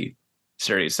throughout the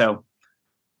series. So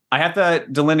I have to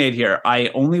delineate here. I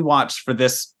only watched for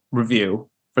this review,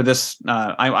 for this.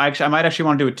 I might actually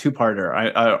want to do a two-parter.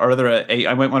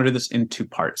 I might want to do this in two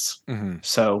parts. Mm-hmm.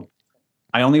 So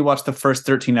I only watched the first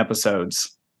 13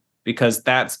 episodes because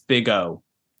that's Big O.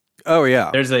 Oh yeah.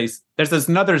 There's this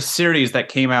another series that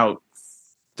came out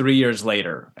 3 years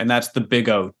later, and that's the Big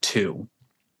O 2.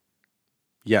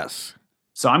 Yes.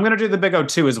 So I'm going to do the Big O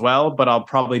 2 as well, but I'll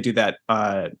probably do that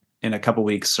in a couple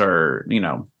weeks, or,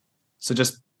 so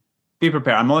just be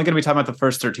prepared. I'm only going to be talking about the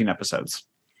first 13 episodes.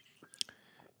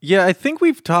 Yeah, I think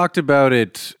we've talked about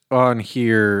it on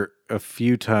here a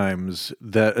few times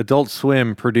that Adult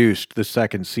Swim produced the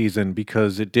second season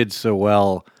because it did so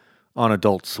well on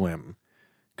Adult Swim.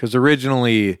 Because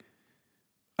originally,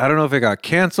 I don't know if it got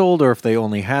canceled or if they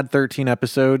only had 13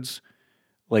 episodes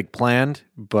like planned,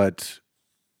 but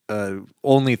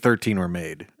only 13 were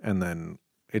made, and then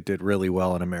it did really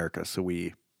well in America, so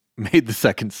we made the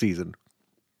second season.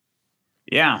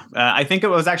 Yeah, I think it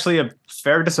was actually a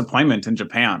fair disappointment in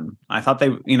Japan. I thought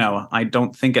I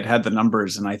don't think it had the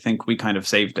numbers, and I think we kind of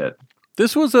saved it.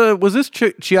 Was this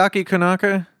Chiaki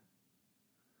Konaka?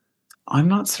 I'm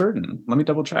not certain. Let me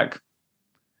double check.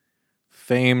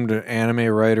 Famed anime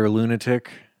writer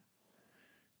lunatic.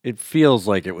 It feels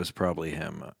like it was probably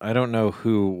him. I don't know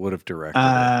who would have directed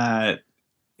it.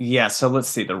 Yeah, so let's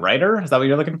see. The writer? Is that what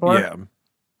you're looking for? Yeah.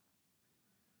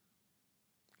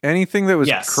 Anything that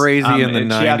was crazy in the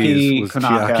 90s was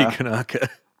Chiaki Konaka.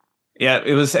 Yeah,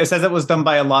 it says it was done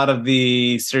by a lot of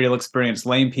the serial experience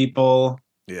lame people.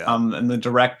 Yeah. And the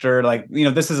director,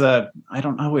 this is I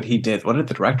don't know what he did. What did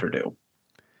the director do?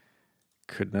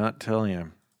 Could not tell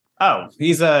you. Oh,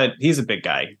 he's a big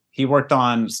guy. He worked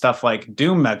on stuff like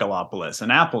Doom Megalopolis and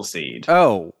Appleseed.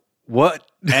 Oh, what?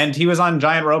 And he was on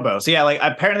Giant Robo. So yeah,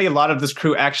 apparently a lot of this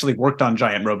crew actually worked on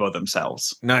Giant Robo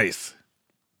themselves. Nice.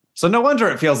 So no wonder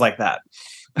it feels like that.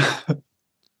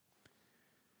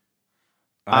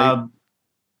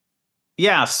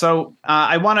 Yeah, so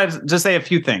I want to just say a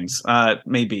few things,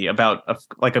 maybe about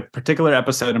a particular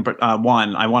episode.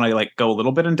 One, I want to go a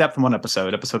little bit in depth in one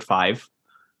episode 5.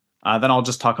 Then I'll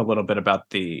just talk a little bit about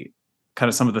the kind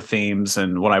of some of the themes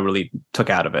and what I really took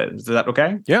out of it. Is that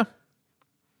okay? Yeah.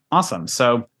 Awesome.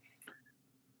 So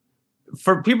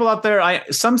for people out there,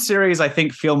 some series I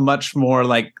think feel much more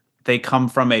like they come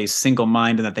from a single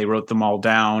mind and that they wrote them all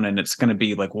down, and it's going to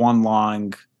be one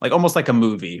long, almost like a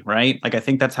movie, right? I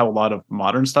think that's how a lot of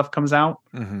modern stuff comes out.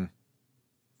 Mm-hmm.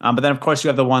 But then of course you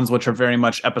have the ones which are very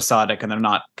much episodic and they're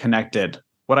not connected.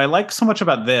 What I like so much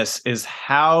about this is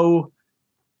how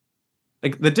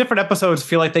the different episodes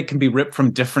feel like they can be ripped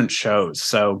from different shows.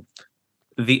 So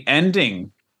the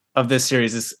ending of this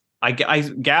series is, I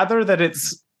gather that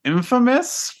it's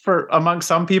infamous among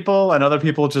some people, and other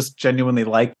people just genuinely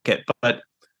like it. But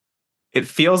it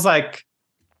feels like,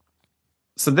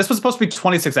 so this was supposed to be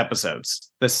 26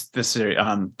 episodes. This series,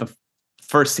 the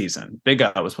first season, Big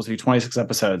O, was supposed to be 26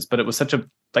 episodes, but it was such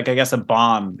a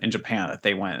bomb in Japan that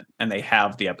they went and they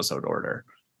have the episode order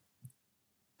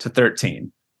to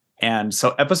 13. And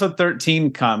so episode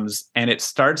 13 comes and it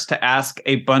starts to ask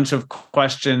a bunch of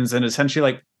questions and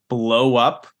essentially blow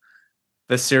up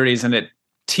the series. And it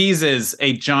teases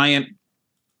a giant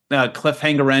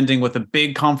cliffhanger ending with a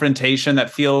big confrontation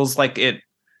that feels like it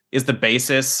is the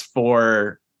basis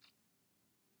for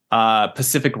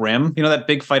Pacific Rim. You know, that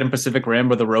big fight in Pacific Rim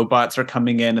where the robots are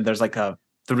coming in and there's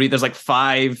three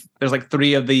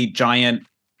of the giant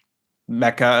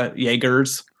mecha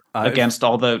Jaegers against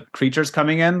all the creatures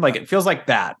coming in. It feels like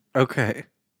that. Okay.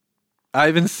 I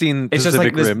haven't seen It's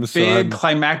Pacific just Rim, this big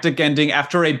climactic ending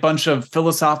after a bunch of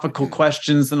philosophical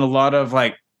questions and a lot of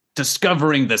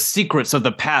discovering the secrets of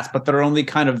the past, but they're only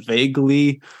kind of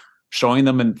vaguely showing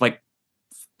them in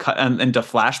cut into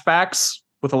flashbacks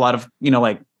with a lot of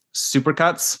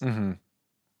supercuts. Mm-hmm.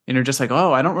 And you're just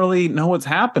oh, I don't really know what's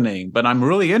happening, but I'm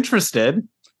really interested.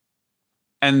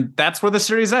 And that's where the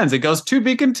series ends. It goes to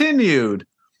be continued.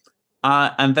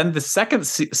 And then the second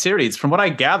series, from what I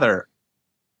gather,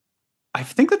 I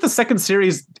think that the second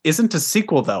series isn't a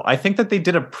sequel, though. I think that they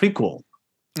did a prequel.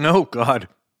 Oh, God.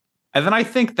 And then I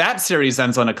think that series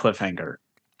ends on a cliffhanger.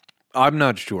 I'm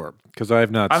not sure. because I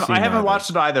have not seen I haven't either. watched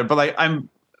it either, but like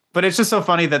but it's just so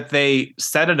funny that they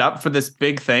set it up for this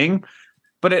big thing.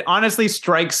 But it honestly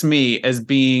strikes me as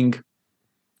being,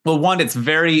 well, one,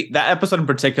 that episode in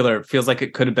particular feels like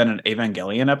it could have been an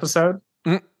Evangelion episode.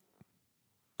 Mm.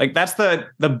 Like that's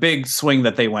the big swing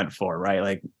that they went for, right?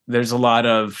 Like there's a lot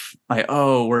of like,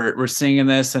 oh, we're singing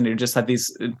this, and you're just at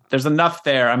these. There's enough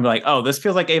there. I'm like, oh, this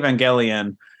feels like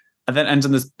Evangelion, and then ends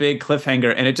in this big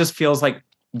cliffhanger, and it just feels like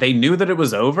they knew that it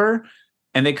was over,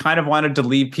 and they kind of wanted to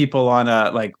leave people on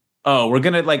a like, oh, we're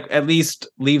gonna like at least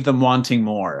leave them wanting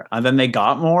more, and then they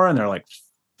got more, and they're like,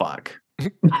 fuck.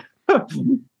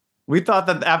 We thought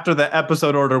that after the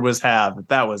episode order was halved,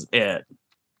 that was it.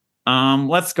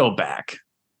 Let's go back.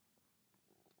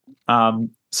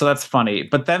 So that's funny.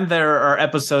 But then there are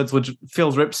episodes which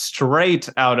feels ripped straight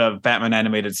out of Batman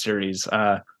animated series.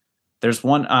 There's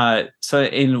one. So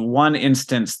in one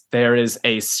instance, there is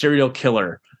a serial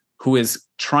killer who is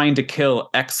trying to kill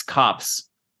ex-cops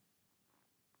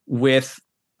with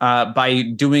by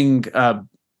doing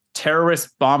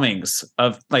terrorist bombings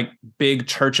of like big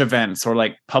church events or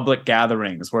like public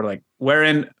gatherings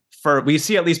wherein we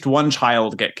see at least one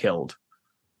child get killed.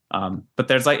 But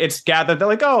there's like, it's gathered, they're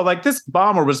like, oh, like this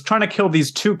bomber was trying to kill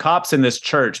these 2 cops in this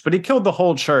church, but he killed the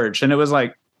whole church. And it was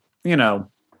like,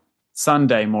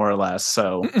 Sunday, more or less.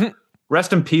 So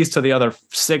rest in peace to the other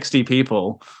 60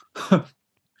 people.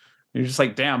 You're just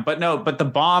like, damn. But no, but the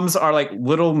bombs are like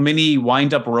little mini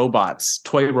wind-up robots,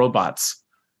 toy robots.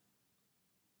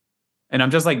 And I'm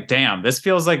just like, damn, this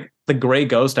feels like the Gray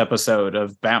Ghost episode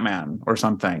of Batman or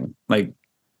something. Like,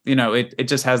 it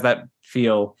just has that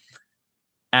feel.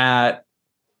 And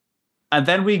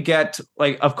then we get,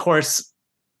 like, of course,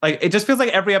 like, it just feels like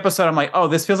every episode I'm like, oh,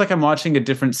 this feels like I'm watching a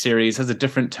different series, has a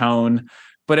different tone,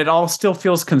 but it all still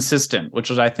feels consistent,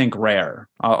 which is, I think, rare.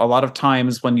 A lot of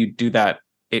times when you do that,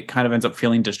 it kind of ends up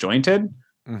feeling disjointed.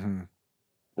 Mm-hmm.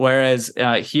 Whereas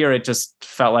here, it just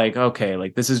felt like, okay,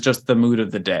 like this is just the mood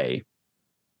of the day.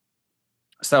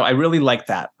 So I really like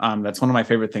that. That's one of my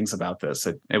favorite things about this.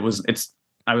 I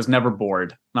was never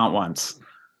bored, not once.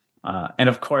 And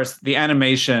of course, the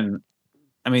animation,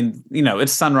 I mean,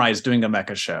 it's Sunrise doing a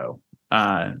mecha show.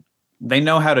 They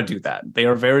know how to do that. They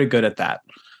are very good at that.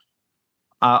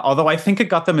 Although I think it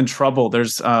got them in trouble.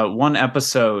 There's one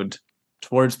episode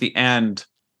towards the end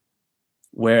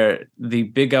where the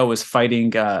Big O is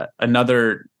fighting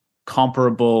another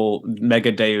comparable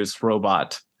Megadeus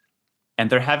robot. And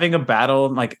they're having a battle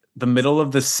in like the middle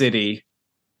of the city.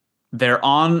 They're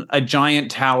on a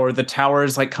giant tower. The tower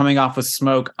is like coming off with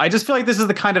smoke. I just feel like this is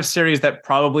the kind of series that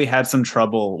probably had some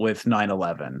trouble with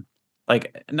 9/11.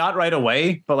 Like not right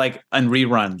away, but like on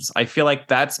reruns. I feel like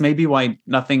that's maybe why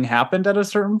nothing happened at a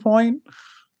certain point.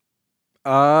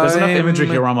 There's enough imagery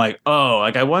here where I'm like, oh,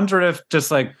 like I wonder if just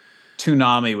like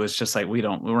Toonami was just like, we're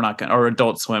not gonna, or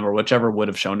Adult Swim or whichever would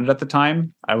have shown it at the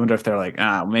time. I wonder if they're like,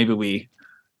 maybe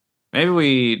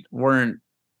we weren't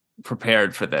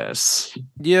prepared for this.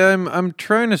 Yeah, I'm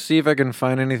trying to see if I can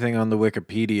find anything on the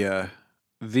Wikipedia.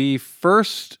 The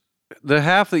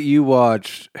half that you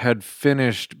watched had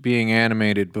finished being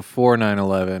animated before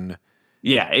 9/11.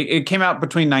 Yeah, it came out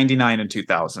between 99 and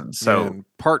 2000. So and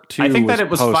part 2 I think that it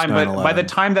was fine, but 9/11. by the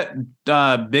time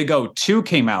that Big O 2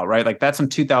 came out, right? Like that's in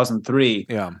 2003.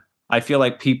 Yeah. I feel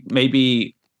like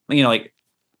maybe, like,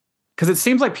 because it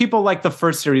seems like people like the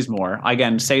first series more.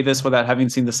 Again, say this without having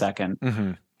seen the second.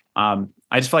 Mm-hmm. I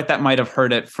just feel like that might have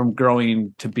hurt it from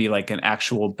growing to be like an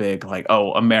actual big, like,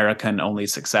 oh, American only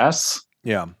success.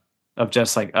 Yeah. Of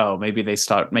just like, oh, maybe they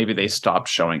stopped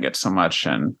showing it so much.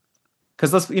 And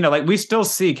because let's, like we still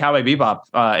see Cowboy Bebop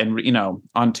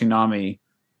on Toonami,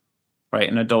 right,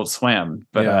 in Adult Swim,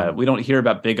 but we don't hear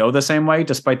about Big O the same way,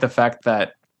 despite the fact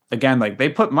that, again, like they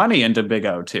put money into Big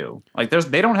O too. Like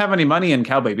they don't have any money in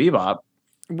Cowboy Bebop.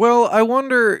 Well, I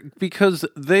wonder, because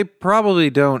they probably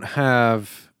don't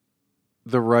have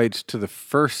the rights to the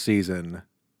first season.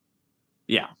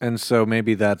 Yeah. And so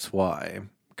maybe that's why.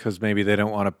 Because maybe they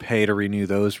don't want to pay to renew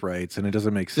those rights, and it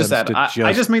doesn't make sense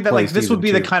I just mean that like this would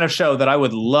be the kind of show that I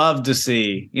would love to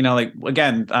see. Like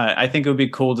again, I think it would be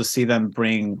cool to see them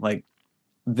bring like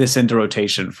this into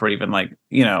rotation for even like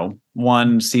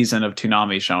one season of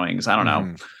Toonami showings. I don't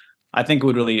know. I think it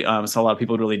would really so a lot of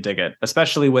people would really dig it,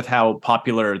 especially with how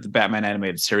popular the Batman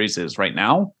animated series is right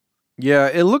now. Yeah,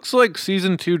 it looks like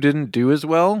season 2 didn't do as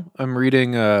well. I'm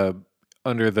reading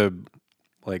under the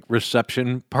like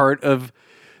reception part of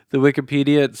the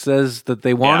Wikipedia, it says that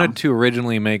they wanted to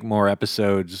originally make more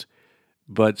episodes,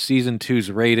 but season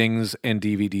 2's ratings and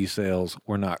DVD sales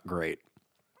were not great.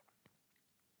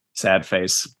 Sad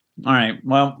face. All right.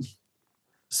 Well,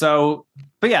 So,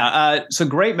 but yeah, so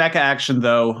great mecha action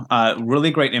though,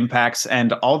 really great impacts,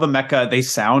 and all the mecha, they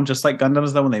sound just like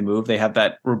Gundams though when they move. They have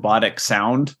that robotic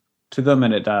sound to them,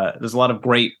 and there's a lot of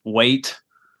great weight,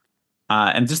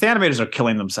 and just the animators are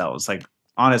killing themselves. Like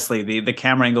honestly, the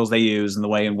camera angles they use and the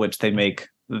way in which they make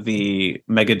the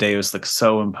Megadeus look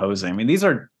so imposing. I mean, these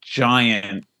are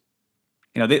giant.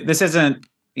 This isn't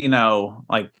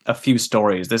like a few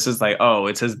stories. This is like, oh,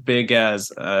 it's as big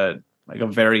as like a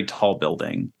very tall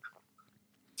building.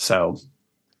 So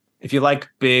if you like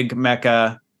big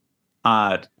mecha,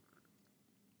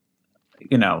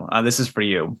 this is for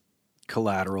you.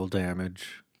 Collateral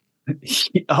damage.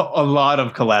 A lot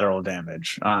of collateral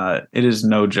damage. It is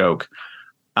no joke.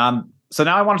 So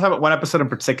now I want to talk about one episode in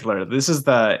particular. This is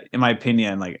in my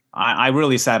opinion, like I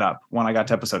really sat up when I got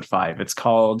to episode 5. It's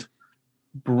called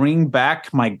Bring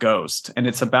Back My Ghost. And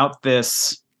it's about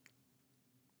this.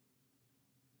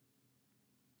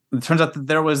 It turns out that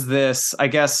there was this, I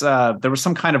guess, there was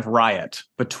some kind of riot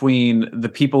between the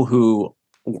people who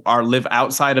live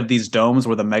outside of these domes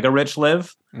where the mega rich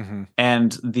live,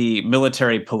 and the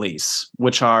military police,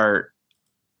 which are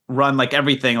run like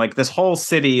everything. Like this whole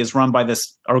city is run by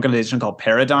this organization called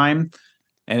Paradigm.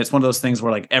 And it's one of those things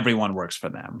where like everyone works for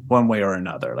them one way or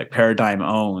another. Like Paradigm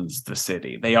owns the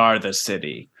city. They are the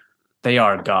city. They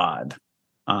are God,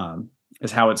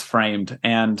 is how it's framed.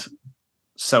 And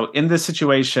so in this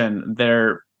situation,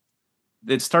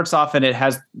 it starts off and it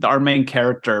has our main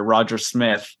character, Roger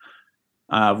Smith,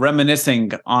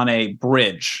 reminiscing on a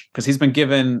bridge because he's been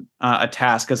given a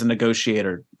task as a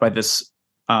negotiator by this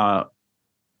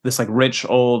like rich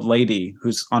old lady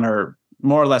who's on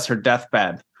more or less her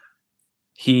deathbed.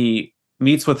 He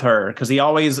meets with her because he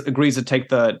always agrees to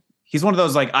take he's one of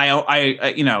those like,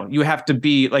 you have to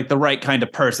be like the right kind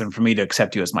of person for me to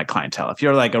accept you as my clientele. If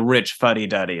you're like a rich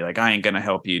fuddy-duddy, like I ain't going to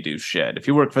help you do shit. If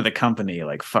you work for the company,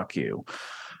 like fuck you.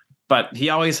 But he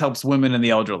always helps women and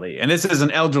the elderly. And this is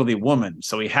an elderly woman,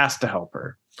 so he has to help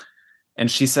her.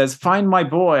 And she says, find my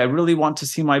boy. I really want to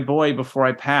see my boy before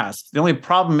I pass. The only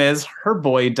problem is her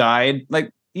boy died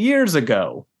like years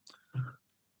ago.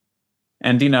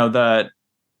 And, the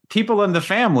people in the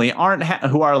family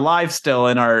who are alive still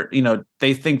and are,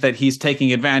 they think that he's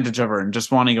taking advantage of her and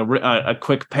just wanting a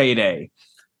quick payday,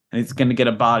 and he's going to get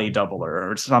a body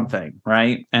doubler or something.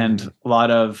 Right. And a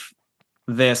lot of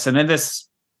this, and then this,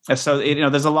 so,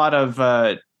 there's a lot of,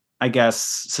 I guess,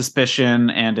 suspicion,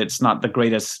 and it's not the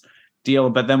greatest deal.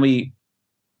 But then we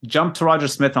jump to Roger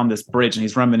Smith on this bridge, and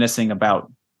he's reminiscing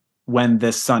about when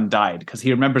this son died because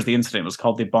he remembers the incident. It was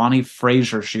called the Bonnie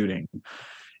Fraser shooting.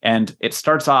 And it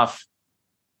starts off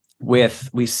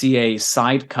with, we see a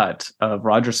side cut of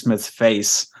Roger Smith's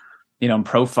face, in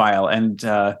profile, and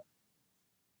the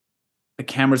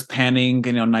camera's panning,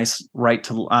 nice right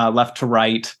to left to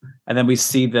right. And then we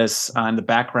see this in the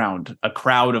background, a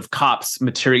crowd of cops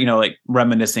like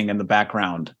reminiscing in the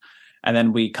background. And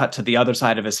then we cut to the other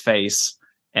side of his face,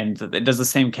 and it does the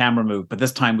same camera move. But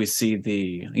this time we see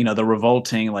the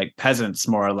revolting like peasants,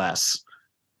 more or less,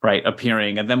 right,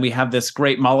 appearing. And then we have this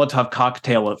great Molotov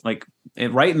cocktail of like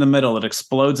right in the middle. It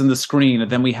explodes in the screen. And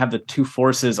then we have the two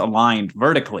forces aligned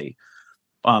vertically,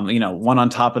 one on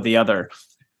top of the other.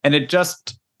 And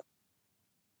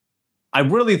I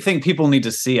really think people need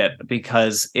to see it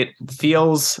because it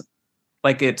feels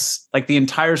like it's like the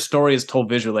entire story is told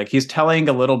visually. Like he's telling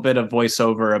a little bit of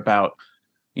voiceover about,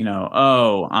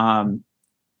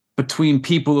 between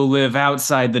people who live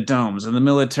outside the domes and the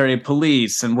military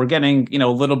police. And we're getting, a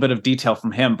little bit of detail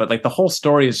from him, but like the whole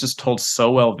story is just told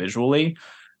so well visually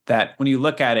that when you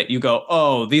look at it, you go,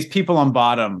 oh, these people on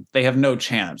bottom, they have no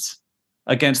chance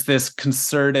against this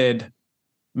concerted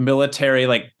military,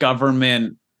 like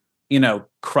government,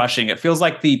 crushing. It feels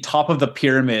like the top of the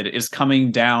pyramid is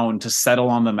coming down to settle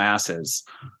on the masses.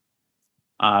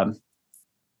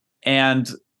 And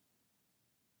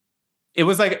it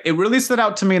was like, it really stood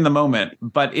out to me in the moment,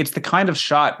 but it's the kind of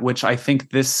shot which I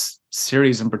think this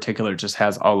series in particular just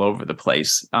has all over the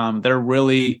place.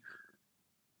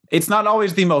 It's not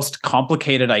always the most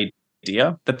complicated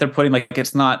idea that they're putting, like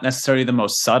it's not necessarily the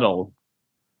most subtle.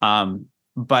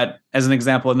 But as an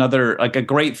example, another, like a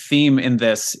great theme in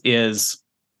this is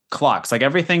clocks. Like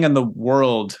everything in the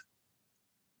world,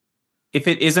 if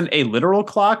it isn't a literal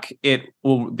clock, it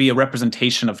will be a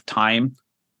representation of time.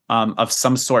 Of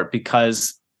some sort,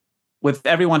 because with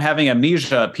everyone having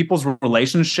amnesia, people's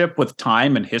relationship with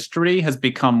time and history has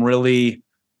become really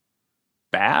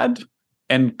bad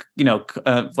and,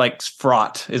 like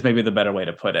fraught is maybe the better way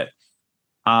to put it.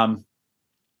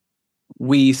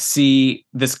 We see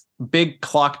this big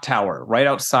clock tower right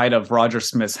outside of Roger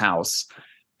Smith's house.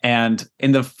 And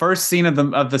in the first scene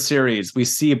of the series, we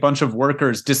see a bunch of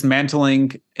workers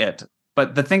dismantling it.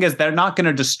 But the thing is, they're not going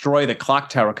to destroy the clock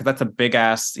tower because that's a big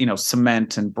ass,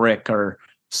 cement and brick or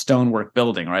stonework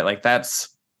building, right? Like that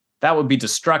would be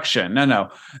destruction. No,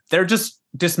 they're just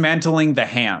dismantling the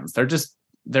hands. They're just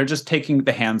taking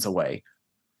the hands away.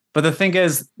 But the thing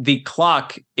is, the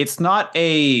clock, it's not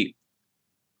the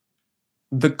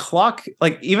clock,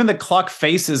 like even the clock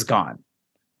face is gone.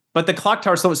 But the clock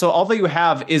tower, so all that you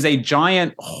have is a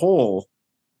giant hole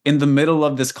in the middle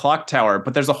of this clock tower,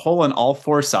 but there's a hole on all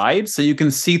four sides, so you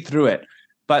can see through it.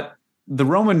 But the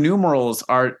Roman numerals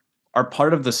are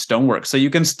part of the stonework, so you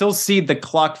can still see the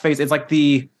clock face. It's like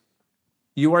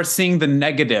you are seeing the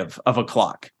negative of a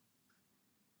clock.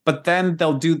 But then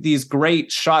they'll do these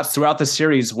great shots throughout the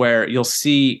series where you'll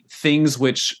see things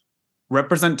which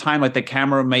represent time, like the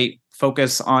camera may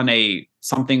focus on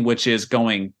something which is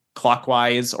going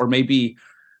clockwise, or maybe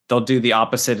they'll do the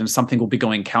opposite and something will be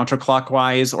going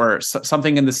counterclockwise, or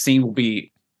something in the scene will be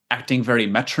acting very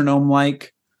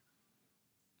metronome-like.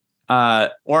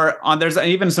 There's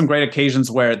even some great occasions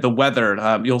where the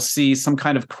weather, you'll see some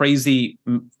kind of crazy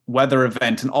weather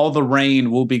event and all the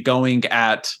rain will be going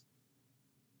at,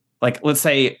 like, let's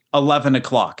say 11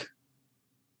 o'clock.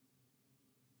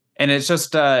 And it's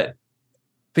just,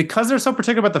 because they're so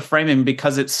particular about the framing,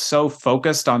 because it's so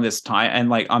focused on this time and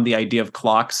like on the idea of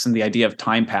clocks and the idea of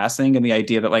time passing and the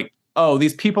idea that like, oh,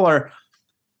 these people are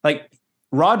like,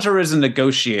 Roger is a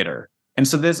negotiator. And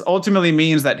so this ultimately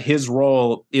means that his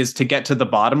role is to get to the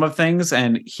bottom of things.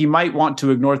 And he might want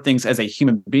to ignore things as a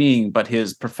human being, but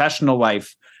his professional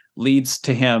life leads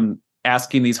to him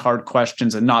asking these hard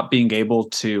questions and not being able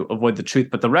to avoid the truth.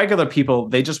 But the regular people,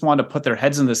 they just want to put their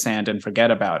heads in the sand and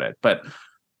forget about it. But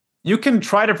you can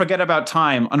try to forget about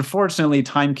time. Unfortunately,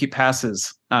 time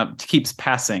keeps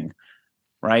passing,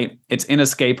 right? It's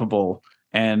inescapable.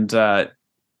 And that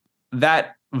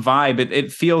vibe,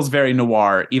 it feels very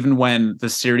noir, even when the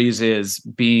series is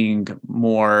being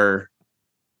more,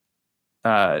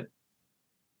 I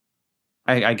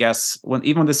guess,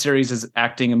 even when the series is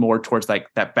acting more towards like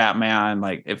that Batman,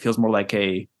 like it feels more like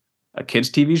a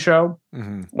kid's TV show,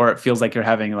 or it feels like you're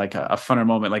having like a funner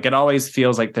moment. Like it always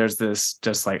feels like there's this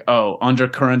just like,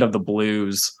 undercurrent of the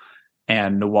blues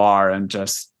and noir and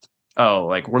just,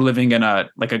 like we're living in a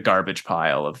garbage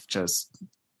pile of just,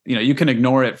 you can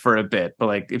ignore it for a bit, but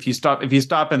like if you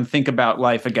stop and think about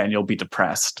life again, you'll be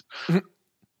depressed.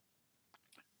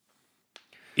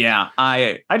 Yeah,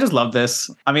 I just love this.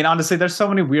 I mean, honestly, there's so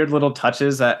many weird little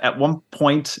touches. At one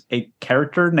point, a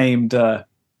character named,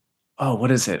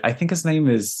 what is it? I think his name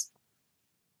is,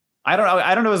 I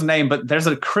don't know his name, but there's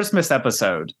a Christmas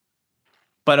episode.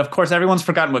 But of course, everyone's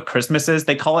forgotten what Christmas is.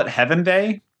 They call it Heaven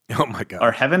Day. Oh my God.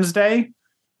 Or Heaven's Day.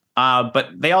 But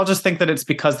they all just think that it's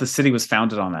because the city was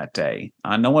founded on that day.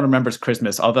 No one remembers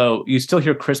Christmas, although you still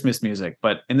hear Christmas music.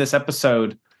 But in this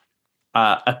episode,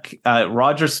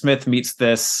 Roger Smith meets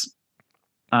this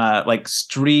like a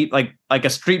street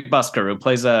busker who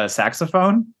plays a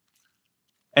saxophone.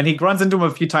 And he runs into him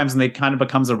a few times, and they kind of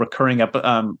becomes a recurring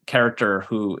character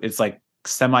who is like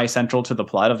semi-central to the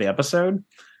plot of the episode.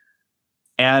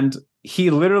 And he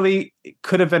literally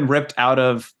could have been ripped out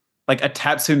of like a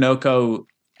Tatsunoko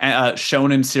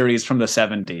shonen series from the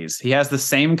 70s. He has the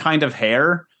same kind of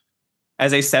hair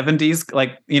as a 70s,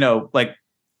 like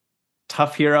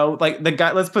tough hero. Like the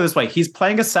guy, let's put it this way. He's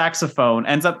playing a saxophone,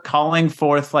 ends up calling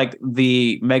forth like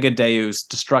the Mega Deus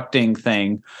destructing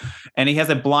thing. And he has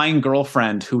a blind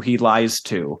girlfriend who he lies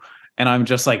to. And I'm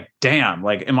just like, damn,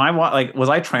 like, was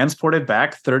I transported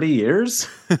back 30 years?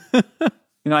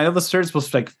 I know the series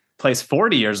was like place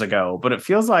 40 years ago, but it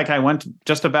feels like I went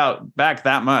just about back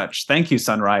that much. Thank you,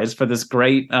 Sunrise, for this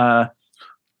great,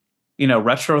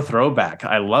 retro throwback.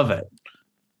 I love it.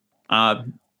 So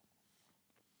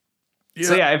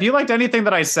yeah, if you liked anything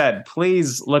that I said,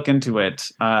 please look into it.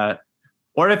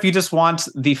 Or if you just want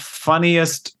the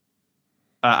funniest,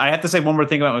 I have to say one more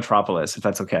thing about Metropolis, if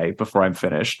that's okay, before I'm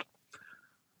finished.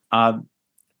 Have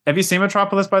you seen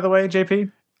Metropolis, by the way,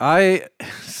 JP?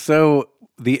 So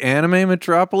the anime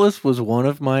Metropolis was one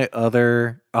of my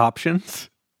other options.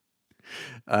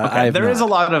 There is a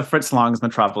lot of Fritz Lang's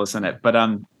Metropolis in it, but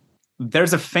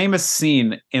there's a famous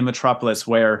scene in Metropolis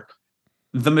where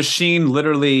the machine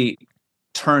literally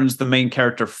turns the main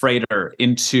character Freighter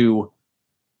into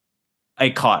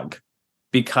a cog,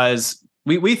 because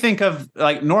we think of,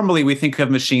 like, normally we think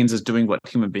of machines as doing what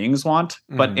human beings want,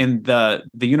 but in the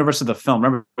universe of the film,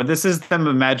 remember, this is them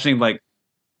imagining like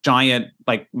giant,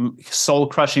 like soul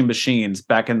crushing machines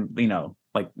back in,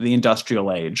 like the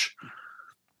industrial age.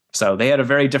 So they had a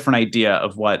very different idea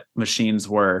of what machines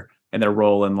were and their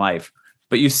role in life.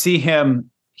 but you see him,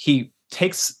 he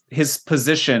takes his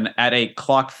position at a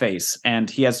clock face, and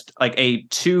he has like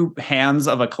two hands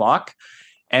of a clock.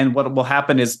 And what will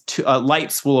happen is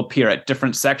lights will appear at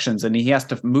different sections, and he has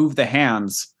to move the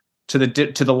hands to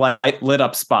the light lit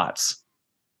up spots.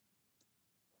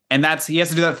 And he has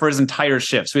to do that for his entire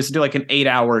shift. So he has to do like an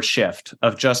 8-hour shift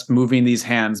of just moving these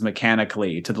hands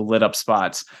mechanically to the lit up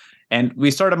spots. And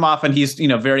we start him off, and he's,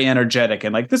 very energetic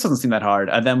and like, this doesn't seem that hard.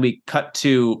 And then we cut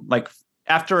to like,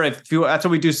 after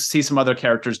we do see some other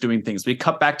characters doing things, we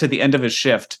cut back to the end of his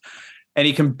shift, and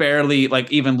he can barely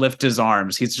like even lift his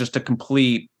arms. He's just a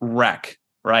complete wreck,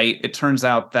 right? It turns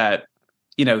out that,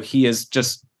 he is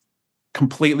just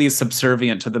completely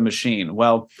subservient to the machine.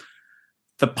 Well,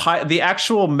 the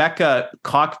actual mecha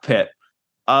cockpit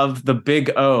of the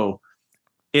Big O,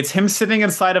 it's him sitting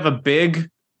inside of a big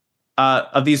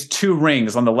of these two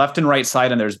rings on the left and right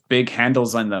side, and there's big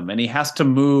handles on them, and he has to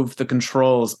move the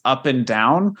controls up and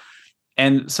down.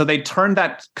 And so they turned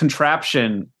that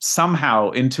contraption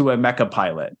somehow into a mecha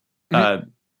pilot,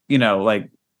 like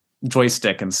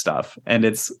joystick and stuff. And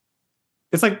it's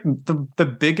like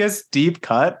the biggest deep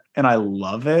cut, and I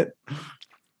love it.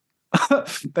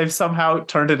 They've somehow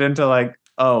turned it into like,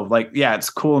 it's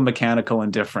cool and mechanical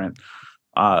and different.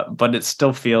 But it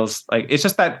still feels like it's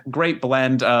just that great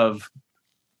blend of,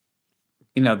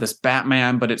 this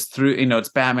Batman, but it's through, it's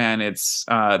Batman. It's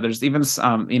there's even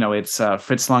some, it's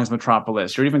Fritz Lang's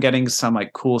Metropolis. You're even getting some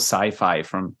like cool sci-fi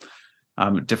from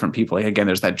different people. Like, again,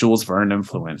 there's that Jules Verne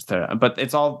influence there, but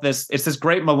it's this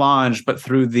great melange, but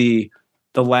through the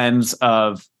lens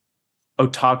of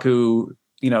otaku,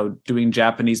 doing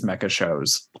Japanese mecha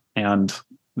shows. And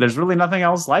there's really nothing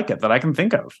else like it that I can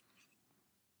think of.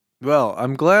 Well,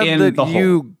 I'm glad that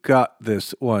you got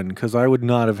this one, because I would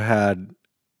not have had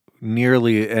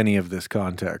nearly any of this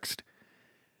context.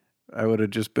 I would have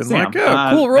just been like,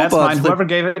 cool robots. That's fine. Whoever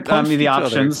gave me the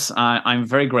options, I'm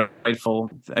very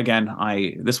grateful. Again,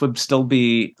 this would still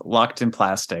be locked in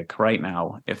plastic right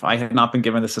now if I had not been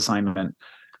given this assignment.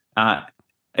 A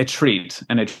treat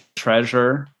and a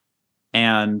treasure,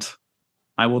 and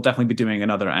I will definitely be doing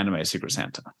another anime Secret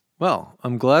Santa. Well,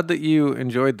 I'm glad that you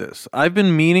enjoyed this. I've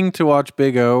been meaning to watch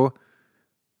Big O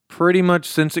pretty much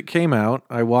since it came out.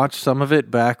 I watched some of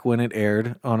it back when it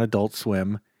aired on Adult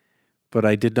Swim, but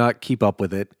I did not keep up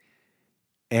with it.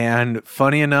 And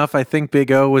funny enough, I think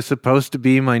Big O was supposed to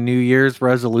be my New Year's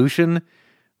resolution,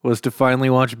 was to finally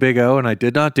watch Big O, and I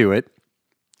did not do it.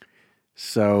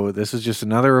 So this is just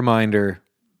another reminder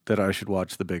that I should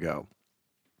watch the Big O.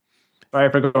 Sorry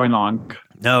for going long.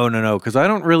 No, because I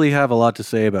don't really have a lot to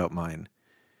say about mine.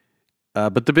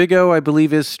 But the Big O, I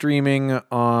believe, is streaming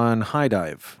on High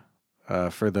Dive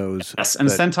for those. Yes, and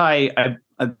Sentai,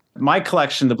 my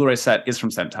collection, the Blu-ray set, is from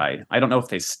Sentai. I don't know if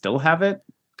they still have it,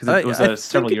 because it was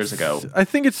several years ago. I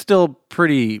think it's still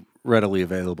pretty readily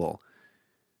available.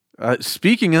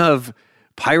 Speaking of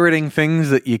pirating things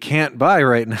that you can't buy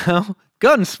right now,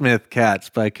 Gunsmith Cats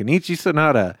by Kenichi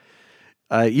Sonata.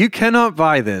 You cannot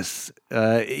buy this.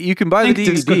 You can buy the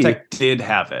DVD. Discotek did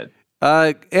have it.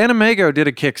 Animego did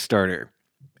a Kickstarter.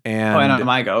 And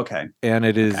Animego, okay. And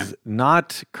it is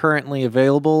not currently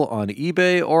available on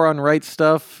eBay or on Right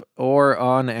Stuff or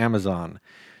on Amazon.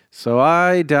 So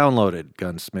I downloaded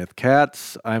Gunsmith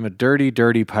Cats. I'm a dirty,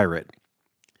 dirty pirate.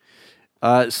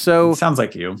 So sounds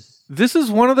like you. This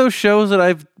is one of those shows that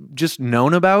I've just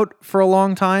known about for a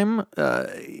long time.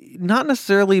 Not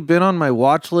necessarily been on my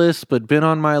watch list, but been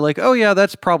on my like, oh yeah,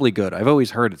 that's probably good. I've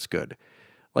always heard it's good.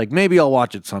 Like, maybe I'll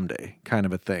watch it someday kind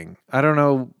of a thing. I don't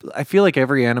know. I feel like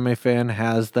every anime fan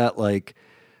has that like,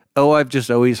 oh, I've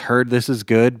just always heard this is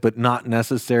good, but not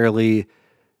necessarily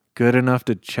good enough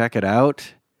to check it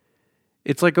out.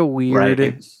 It's like a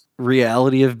weird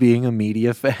reality of being a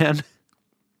media fan.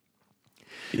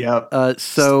 Yeah.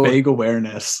 So vague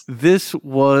awareness. This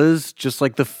was just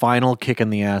like the final kick in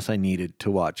the ass I needed to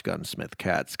watch Gunsmith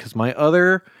Cats, because my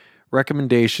other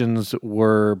recommendations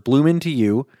were Bloom Into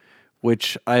You,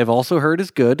 which I have also heard is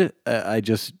good. I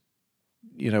just,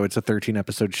 it's a 13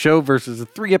 episode show versus a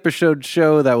 3 episode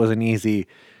show. That was an easy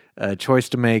choice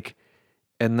to make.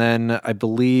 And then I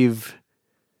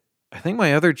think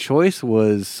my other choice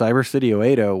was Cyber City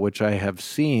Oedo, which I have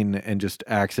seen and just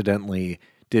accidentally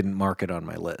didn't mark it on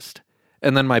my list.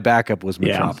 And then my backup was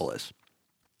Metropolis.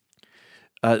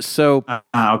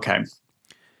 Okay.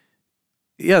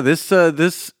 Yeah,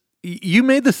 this you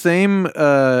made the same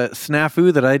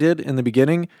snafu that I did in the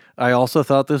beginning. I also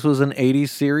thought this was an 80s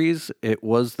series. It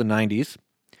was the 90s.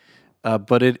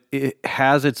 But it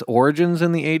has its origins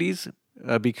in the 80s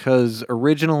because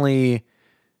originally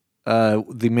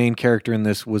the main character in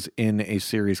this was in a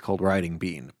series called Riding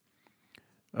Bean.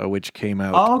 which came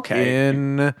out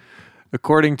in,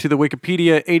 according to the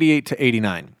Wikipedia, 88 to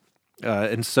 89.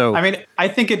 And so, I mean, I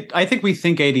think we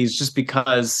think 80s just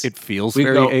because it feels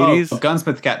very 80s. Oh,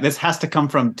 Gunsmith Cat. This has to come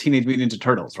from Teenage Mutant Ninja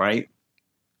Turtles, right?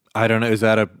 I don't know. Is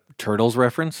that a Turtles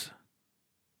reference?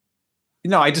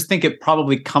 No, I just think it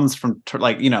probably comes from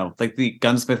like the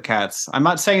Gunsmith Cats. I'm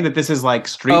not saying that this is like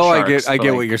Street Sharks. I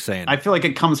get what you're saying. I feel like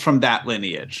it comes from that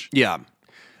lineage. Yeah.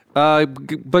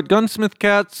 But Gunsmith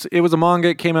Cats, it was a manga.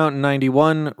 It came out in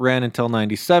 91, ran until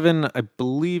 97. I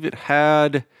believe it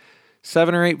had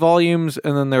 7 or 8 volumes,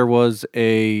 and then there was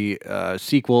a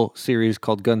sequel series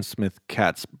called Gunsmith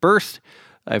Cats Burst.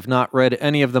 I've not read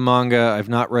any of the manga. I've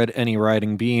not read any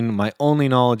Riding Bean. My only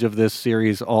knowledge of this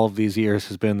series all of these years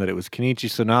has been that it was Kenichi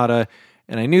Sonata,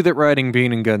 and I knew that Riding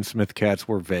Bean and Gunsmith Cats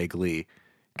were vaguely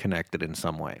connected in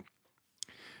some way.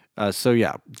 So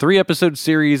yeah, 3-episode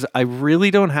series. I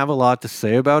really don't have a lot to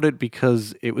say about it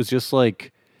because it was just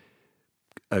like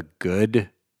a good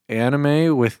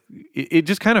anime with, it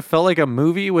just kind of felt like a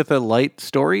movie with a light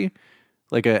story,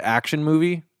 like an action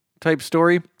movie type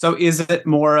story. So is it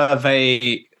more of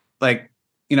a like,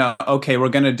 okay, we're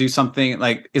going to do something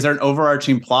like, is there an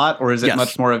overarching plot or is it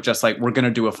much more of just like, we're going to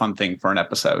do a fun thing for an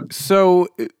episode? So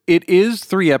it is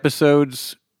 3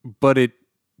 episodes, but it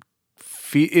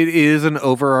is an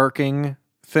overarching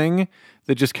thing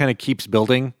that just kind of keeps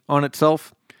building on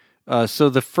itself. So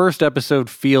the first episode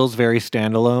feels very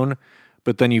standalone,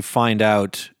 but then you find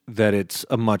out that it's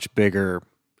a much bigger,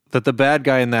 that the bad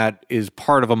guy in that is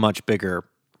part of a much bigger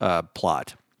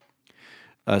plot.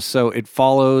 So it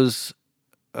follows,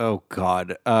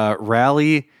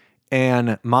 Rally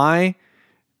and Mai,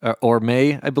 or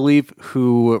May, I believe,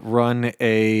 who run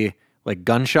a like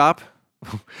gun shop.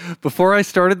 Before I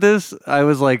started this, I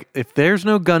was like, if there's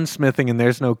no gunsmithing and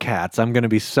there's no cats, I'm going to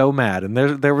be so mad. And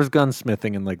there was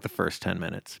gunsmithing in like the first 10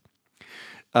 minutes.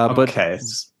 Okay.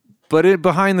 But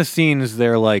behind the scenes,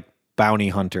 they're like bounty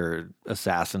hunter,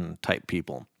 assassin type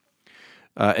people.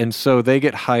 And so they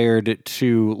get hired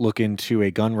to look into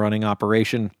a gun running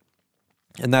operation.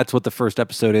 And that's what the first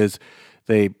episode is.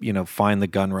 They, find the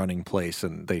gun running place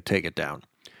and they take it down.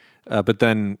 But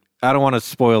then I don't want to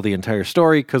spoil the entire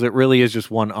story because it really is just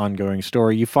one ongoing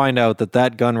story. You find out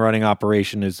that gun running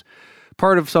operation is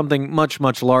part of something much,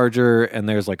 much larger. And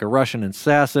there's like a Russian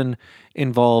assassin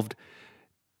involved.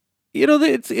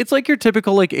 It's like your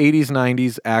typical like 80s,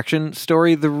 90s action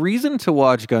story. The reason to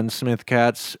watch Gunsmith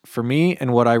Cats for me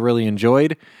and what I really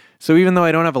enjoyed. So even though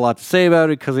I don't have a lot to say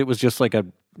about it because it was just like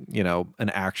an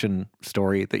action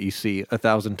story that you see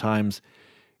 1,000 times,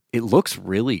 it looks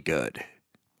really good.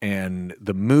 And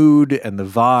the mood and the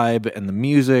vibe and the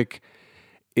music,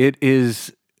 it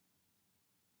is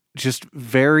just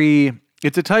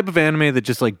it's a type of anime that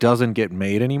just like doesn't get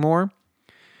made anymore.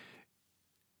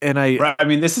 And I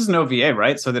mean, this is an OVA,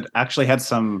 right? So that actually had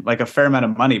some, like a fair amount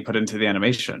of money put into the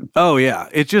animation. Oh yeah.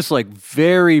 It's just like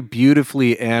very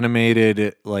beautifully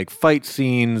animated, like fight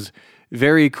scenes,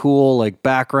 very cool, like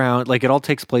background, like it all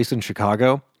takes place in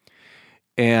Chicago.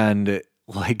 And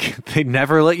like they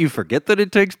never let you forget that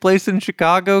it takes place in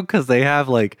Chicago because they have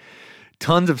like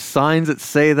tons of signs that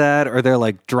say that, or they're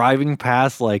like driving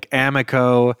past like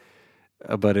Amico,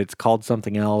 but it's called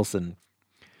something else. And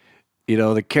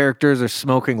the characters are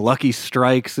smoking Lucky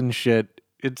Strikes and shit.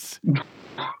 It's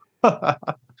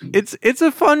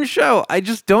a fun show. I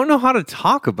just don't know how to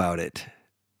talk about it.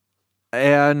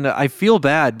 And I feel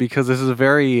bad because this is a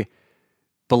very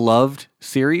beloved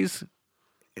series.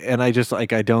 And I just I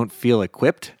don't feel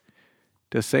equipped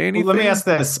to say anything. Well, let me ask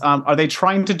this. Are they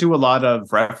trying to do a lot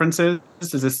of references?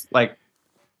 Is this like,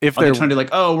 if they're trying to like,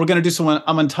 oh, we're going to do some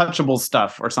Untouchable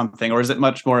stuff or something? Or is it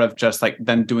much more of just like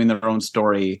them doing their own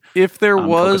story? If there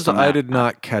was, I did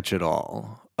not catch it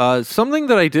all. Something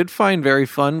that I did find very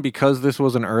fun because this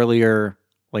was an earlier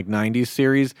like 90s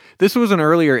series. This was an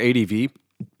earlier ADV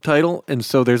title. And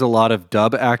so there's a lot of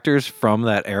dub actors from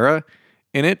that era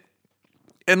in it.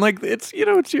 And like, it's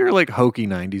your like hokey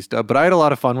 90s dub. But I had a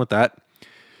lot of fun with that.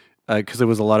 Because it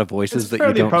was a lot of voices that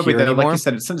you don't hear anymore. Like you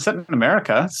said, it's set in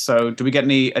America. So do we get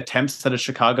any attempts at a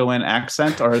Chicagoan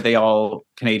accent, or are they all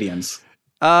Canadians?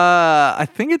 I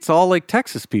think it's all like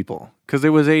Texas people because it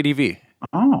was ADV.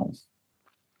 Oh, all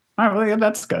right, well, yeah,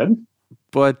 that's good.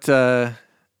 But yeah,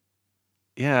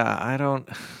 I don't.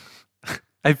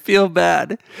 I feel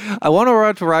bad. I want to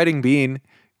watch Riding Bean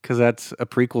because that's a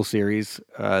prequel series.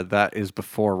 That is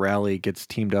before Rally gets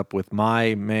teamed up with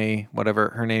May, whatever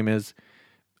her name is.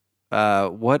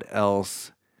 What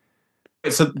else?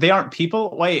 So they aren't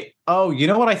people? Wait. Oh, you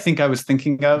know what I think I was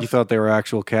thinking of? You thought they were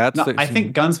actual cats? No, I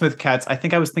think Gunsmith Cats. I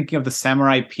think I was thinking of the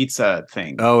Samurai Pizza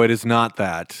thing. Oh, it is not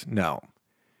that. No.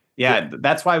 Yeah,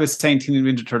 that's why I was saying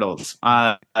Teenage Ninja Turtles.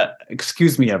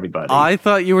 Excuse me, everybody. I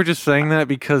thought you were just saying that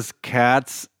because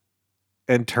cats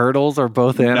and turtles are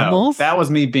both animals. No, that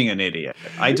was me being an idiot.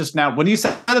 I just now, when you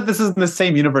said that this is in the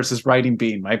same universe as Riding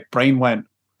Bean, my brain went,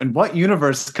 in what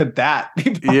universe could that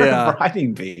be part of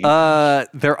Riding Bean?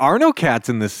 There are no cats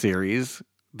in this series.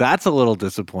 That's a little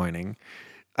disappointing.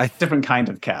 Different kind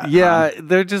of cat. Yeah,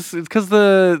 they're just because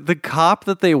the cop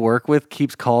that they work with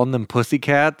keeps calling them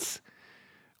pussycats,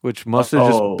 which must have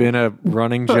just been a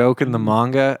running joke in the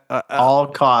manga. All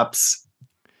cops.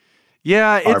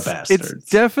 Yeah, bastards. It's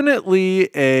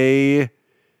definitely a,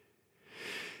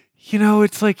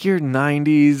 it's like your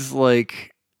 90s,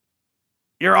 like,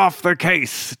 you're off the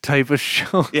case type of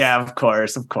show. Yeah, of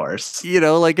course.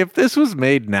 Like if this was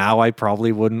made now, I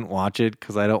probably wouldn't watch it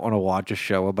because I don't want to watch a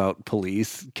show about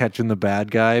police catching the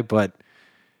bad guy. But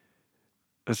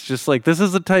it's just like, this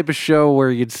is the type of show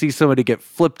where you'd see somebody get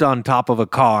flipped on top of a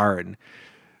car and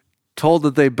told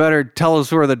that they better tell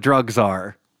us where the drugs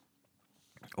are.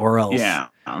 Or else. Yeah.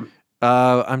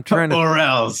 I'm trying to. Or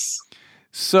else.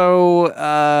 So,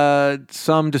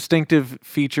 some distinctive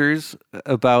features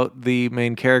about the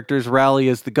main characters. Rally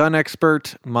is the gun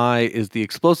expert. Mai is the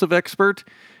explosive expert.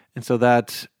 And so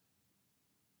that,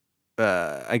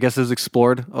 I guess, is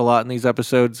explored a lot in these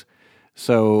episodes.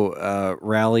 So,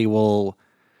 Rally will...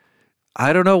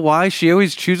 I don't know why. She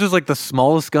always chooses, like, the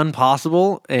smallest gun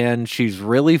possible, and she's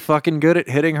really fucking good at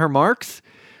hitting her marks.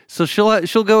 So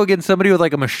she'll go against somebody with,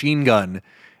 like, a machine gun,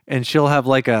 and she'll have,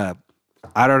 like, a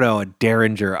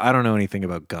Derringer. I don't know anything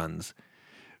about guns.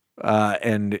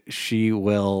 And she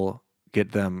will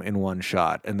get them in one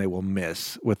shot and they will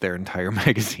miss with their entire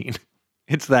magazine.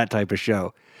 It's that type of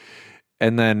show.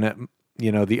 And then,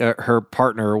 her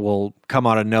partner will come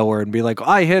out of nowhere and be like,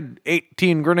 I hid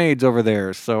 18 grenades over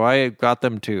there, so I got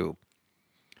them too.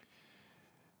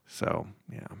 So,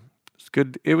 yeah.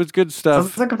 Good. It was good stuff.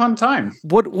 Sounds like a fun time.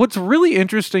 What's really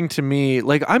interesting to me,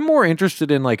 like, I'm more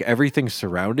interested in, like, everything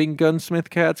surrounding Gunsmith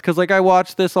Cats, because, like, I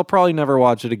watched this, I'll probably never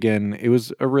watch it again. It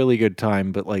was a really good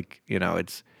time, but, like,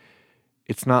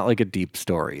 it's not like a deep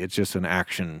story. It's just an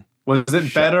action. Was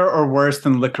it better or worse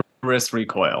than Licorice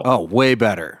Recoil? Oh, way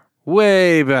better.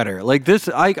 Way better. Like, this,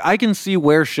 I can see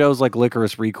where shows like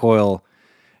Licorice Recoil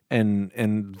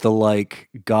and the like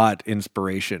got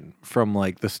inspiration from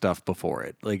like the stuff before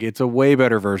it. Like, it's a way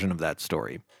better version of that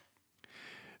story.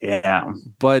 Yeah.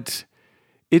 But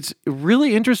it's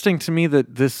really interesting to me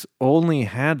that this only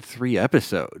had 3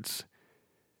 episodes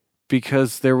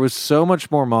because there was so much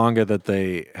more manga that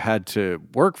they had to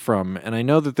work from. And I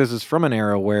know that this is from an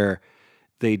era where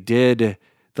they did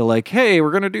the like, hey,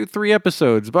 we're going to do 3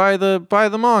 episodes by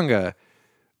the manga.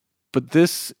 But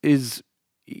this is,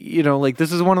 like,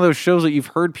 this is one of those shows that you've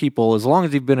heard people, as long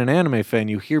as you've been an anime fan,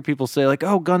 you hear people say like,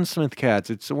 oh, Gunsmith Cats,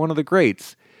 it's one of the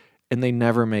greats. And they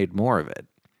never made more of it.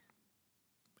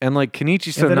 And like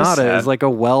Kenichi Sonata is like a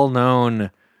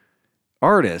well-known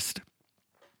artist.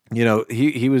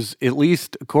 He was, at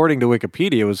least according to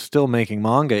Wikipedia, was still making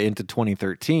manga into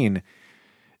 2013.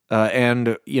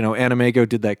 And, Animego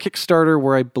did that Kickstarter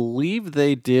where I believe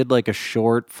they did like a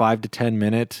short 5 to 10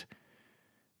 minute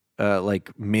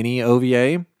like mini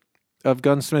OVA of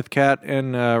Gunsmith Cat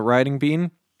and Riding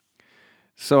Bean.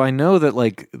 So I know that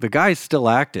like the guy's still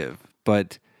active,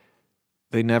 but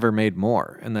they never made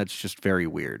more. And that's just very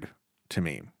weird to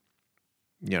me,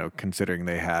 considering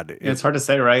they had... It's hard to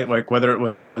say, right? Like whether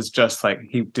it was just like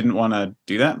he didn't want to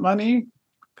do that money.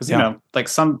 Because, like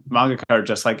some manga are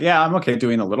just like, yeah, I'm okay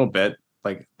doing a little bit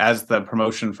like as the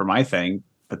promotion for my thing.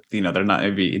 But, they're not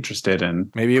maybe interested in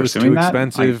maybe it was too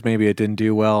expensive. Maybe it didn't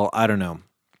do well. I don't know.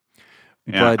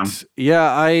 Yeah. But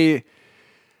yeah, I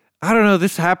don't know.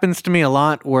 This happens to me a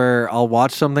lot where I'll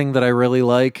watch something that I really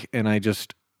like and I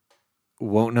just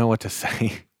won't know what to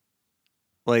say.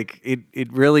 Like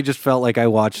it really just felt like I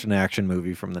watched an action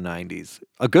movie from the 90s.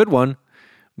 A good one,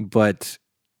 but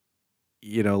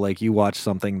like you watch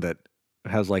something that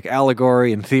has like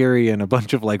allegory and theory and a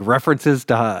bunch of like references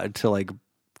to like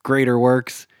greater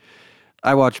works.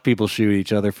 I watched people shoot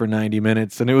each other for 90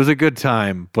 minutes and it was a good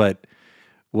time, but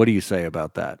what do you say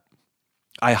about that?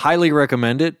 I highly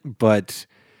recommend it, but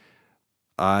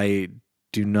I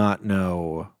do not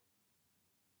know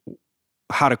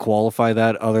how to qualify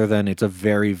that other than it's a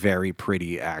very, very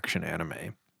pretty action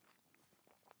anime.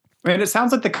 I mean, it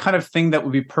sounds like the kind of thing that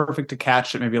would be perfect to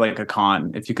catch at maybe like a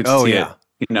con if you could see it,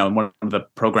 in one of the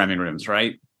programming rooms,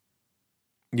 right?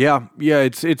 Yeah,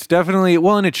 it's definitely,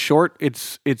 well, and it's short.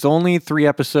 It's only 3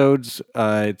 episodes.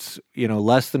 It's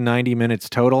less than 90 minutes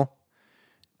total.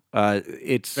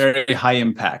 It's very high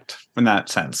impact in that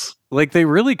sense. like they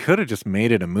really could have just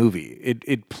made it a movie.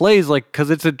 It plays like, because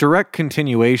it's a direct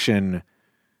continuation.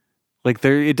 Like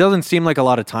it doesn't seem like a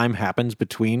lot of time happens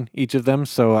between each of them,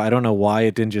 so I don't know why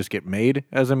it didn't just get made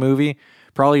as a movie.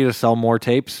 Probably to sell more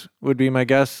tapes would be my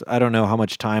guess. I don't know how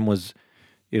much time was,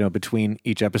 between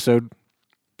each episode,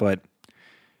 but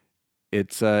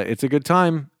it's a good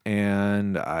time,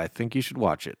 and I think you should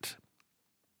watch it.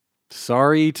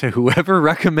 Sorry to whoever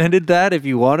recommended that if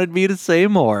you wanted me to say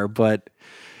more, but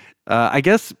I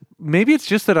guess maybe it's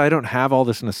just that I don't have all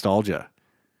this nostalgia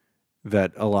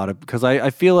that a lot of, because I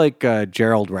feel like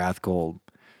Gerald Rathgold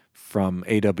from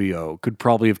AWO could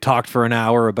probably have talked for an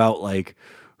hour about like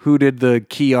who did the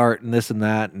key art and this and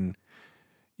that. And,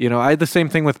 I had the same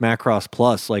thing with Macross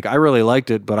Plus. Like I really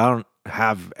liked it, but I don't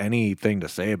have anything to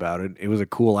say about it. It was a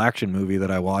cool action movie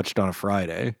that I watched on a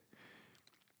Friday.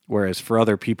 Whereas for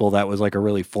other people, that was like a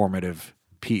really formative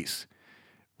piece.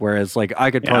 Whereas like I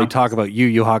could probably talk about Yu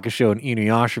Yu Hakusho and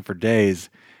Inuyasha for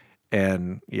days.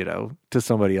 And, to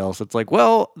somebody else, it's like,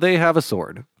 well, they have a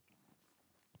sword.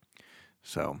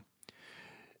 So,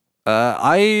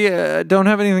 I don't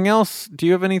have anything else. Do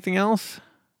you have anything else?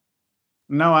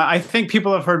 No, I think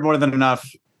people have heard more than enough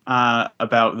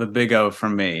about the Big O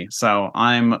from me. So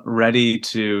I'm ready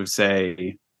to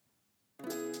say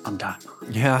I'm done.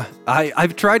 Yeah,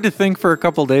 I've tried to think for a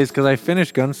couple days because I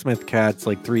finished Gunsmith Cats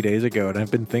like 3 days ago. And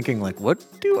I've been thinking like, what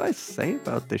do I say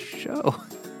about this show?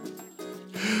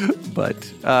 But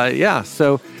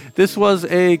so this was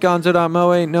a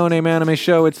Gonzo.moe no-name anime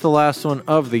show. It's the last one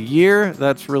of the year.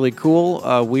 That's really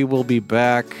cool. We will be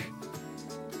back,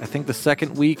 I think, the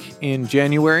second week in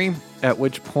January, at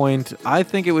which point I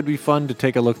think it would be fun to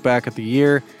take a look back at the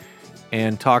year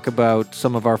and talk about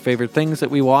some of our favorite things that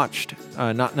we watched.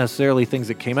 Not necessarily things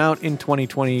that came out in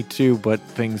 2022, but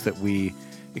things that we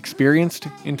experienced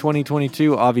in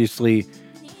 2022. Obviously,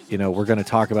 we're going to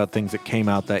talk about things that came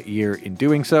out that year in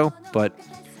doing so, but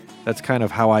that's kind of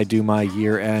how I do my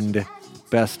year-end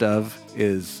best of,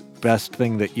 is best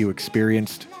thing that you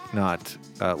experienced, not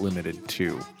limited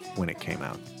to when it came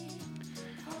out.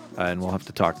 And we'll have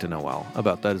to talk to Noel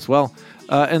about that as well.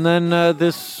 And then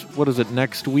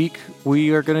next week,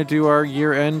 we are going to do our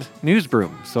year-end news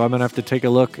broom. So I'm going to have to take a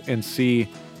look and see,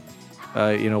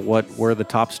 what were the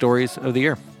top stories of the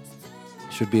year.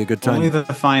 Should be a good time. Only the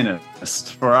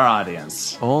finest for our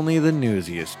audience. Only the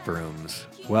newsiest brooms.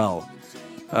 Well,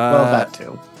 that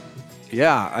too.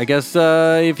 Yeah, I guess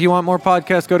if you want more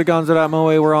podcasts, go to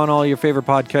gonzo.moe. We're on all your favorite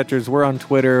podcatchers. We're on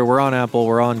Twitter. We're on Apple.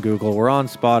 We're on Google. We're on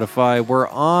Spotify. We're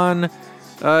on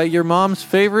your mom's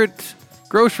favorite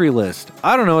grocery list.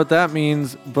 I don't know what that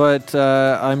means, but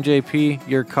I'm JP.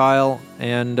 You're Kyle.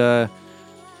 And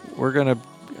we're going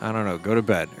to, go to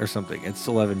bed or something. It's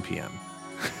 11 p.m.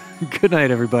 Good night,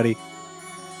 everybody.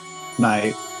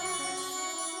 Night.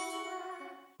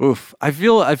 Oof. I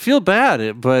feel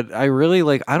bad, but I really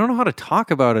I don't know how to talk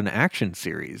about an action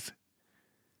series.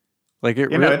 Like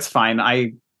it's fine.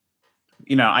 I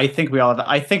think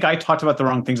I think I talked about the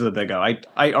wrong things with the Big O.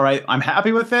 I'm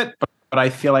happy with it, but I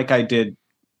feel like I did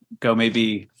go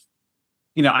maybe,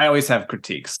 I always have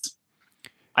critiques.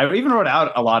 I even wrote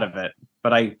out a lot of it,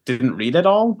 but I didn't read it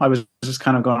all. I was just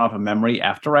kind of going off of memory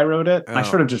after I wrote it. Oh. I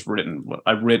should have just read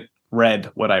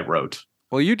what I wrote.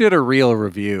 Well, you did a real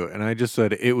review, and I just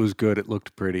said it was good. It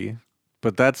looked pretty.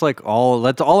 But that's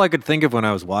all I could think of when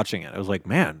I was watching it. I was like,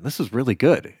 man, this is really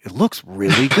good. It looks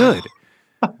really good.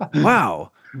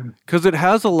 Wow. Because it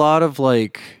has a lot of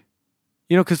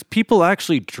because people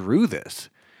actually drew this.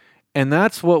 And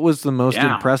that's what was the most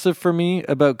impressive for me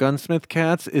about Gunsmith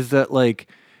Cats, is that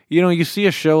you see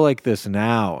a show like this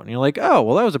now, and you're like, oh,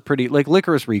 well, that was a pretty,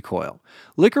 Licorice Recoil.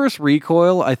 Licorice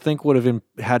Recoil, I think, would have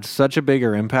had such a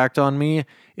bigger impact on me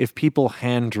if people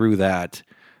hand drew that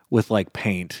with,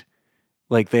 paint,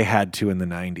 like they had to in the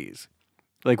 90s.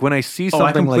 When I see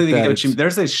something like that.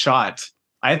 There's a shot.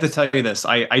 I have to tell you this.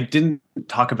 I didn't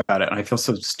talk about it, and I feel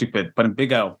so stupid. But in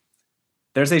Big O,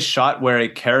 there's a shot where a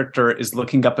character is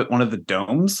looking up at one of the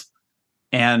domes,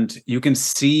 and you can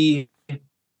see.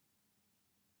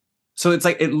 So it's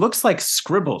it looks like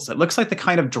scribbles. It looks like the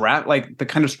kind of the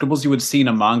kind of scribbles you would see in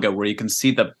a manga where you can see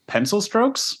the pencil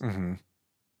strokes. Mm-hmm.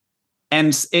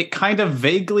 And it kind of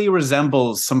vaguely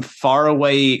resembles some far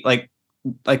away,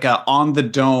 on the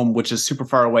dome, which is super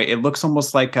far away. It looks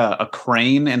almost like a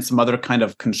crane and some other kind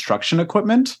of construction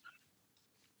equipment,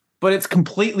 but it's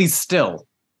completely still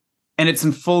and it's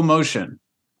in full motion.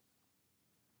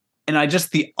 And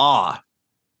the awe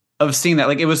of seeing that,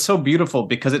 it was so beautiful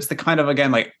because it's the kind of,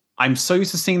 again, I'm so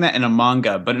used to seeing that in a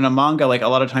manga, but in a manga, a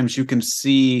lot of times you can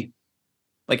see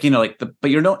like, but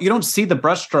you don't see the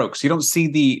brushstrokes. You don't see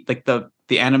the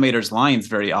animator's lines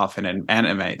very often in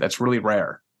anime. That's really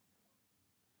rare.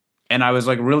 And I was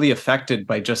like really affected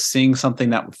by just seeing something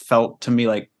that felt to me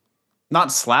like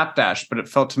not slapdash, but it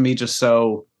felt to me just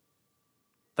so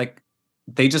like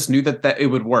they just knew that it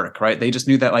would work, right? They just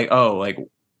knew that like, oh, like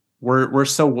we're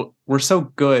so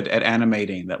good at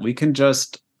animating that we can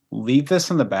just leave this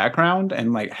in the background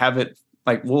and like have it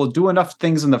like we'll do enough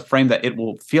things in the frame that it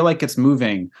will feel like it's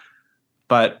moving,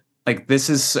 but like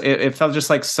it felt just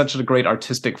like such a great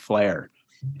artistic flair.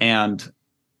 And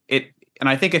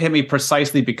I think it hit me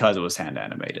precisely because it was hand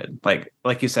animated.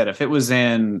 Like you said, if it was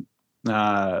in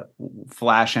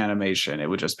Flash animation, it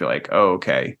would just be like, oh,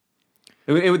 okay.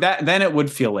 Then it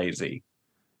would feel lazy.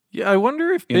 Yeah, I wonder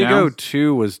if Big O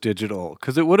 2 was digital,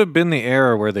 because it would have been the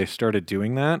era where they started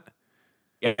doing that.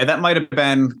 Yeah, that might have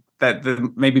been that.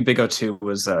 Maybe Big O 2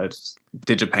 was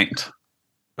Digipaint.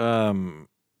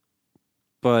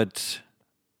 But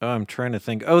I'm trying to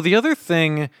think. Oh, the other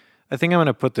thing, I think I'm going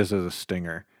to put this as a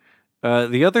stinger.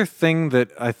 The other thing that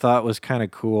I thought was kind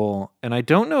of cool, and I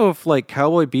don't know if like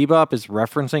Cowboy Bebop is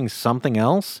referencing something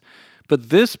else, but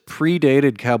this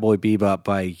predated Cowboy Bebop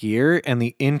by a year, and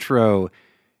the intro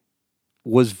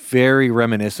was very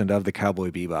reminiscent of the Cowboy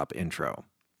Bebop intro.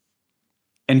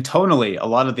 And tonally, a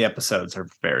lot of the episodes are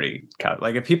very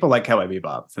like if people like Cowboy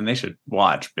Bebop, then they should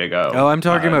watch Big O. Oh, I'm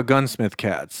talking about Gunsmith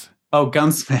Cats. Oh,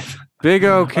 Gunsmith. Big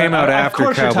O came out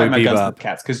after Cowboy Bebop.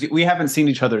 Cats, because we haven't seen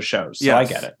each other's shows, so I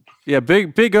get it. Yeah,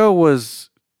 Big O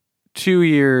was 2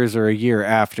 years or a year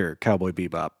after Cowboy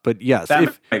Bebop, but yes,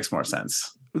 that makes more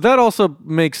sense. That also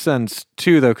makes sense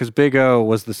too, though, because Big O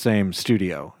was the same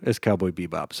studio as Cowboy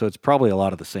Bebop, so it's probably a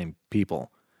lot of the same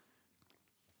people.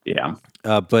 Yeah,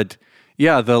 but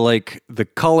yeah, the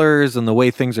colors and the way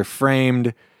things are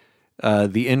framed,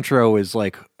 the intro is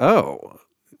like, oh,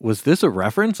 was this a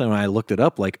reference? And when I looked it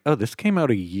up, like, oh, this came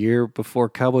out a year before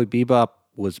Cowboy Bebop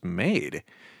was made.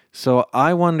 So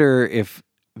I wonder if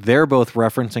they're both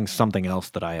referencing something else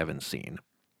that I haven't seen,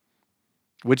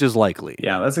 which is likely.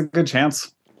 Yeah, that's a good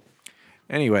chance.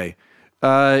 Anyway,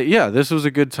 yeah, this was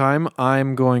a good time.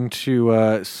 I'm going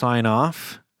to sign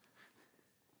off,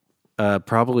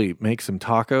 probably make some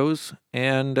tacos,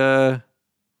 and I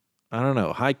don't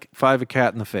know, high five a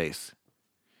cat in the face.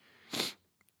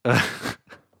 Fair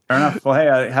enough. Well,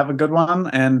 hey, have a good one,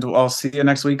 and I'll see you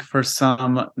next week for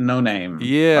some No Name.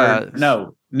 Yeah.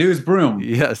 No, News Broom.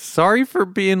 Yeah, sorry for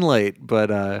being late,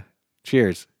 but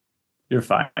cheers. You're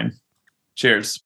fine. Cheers.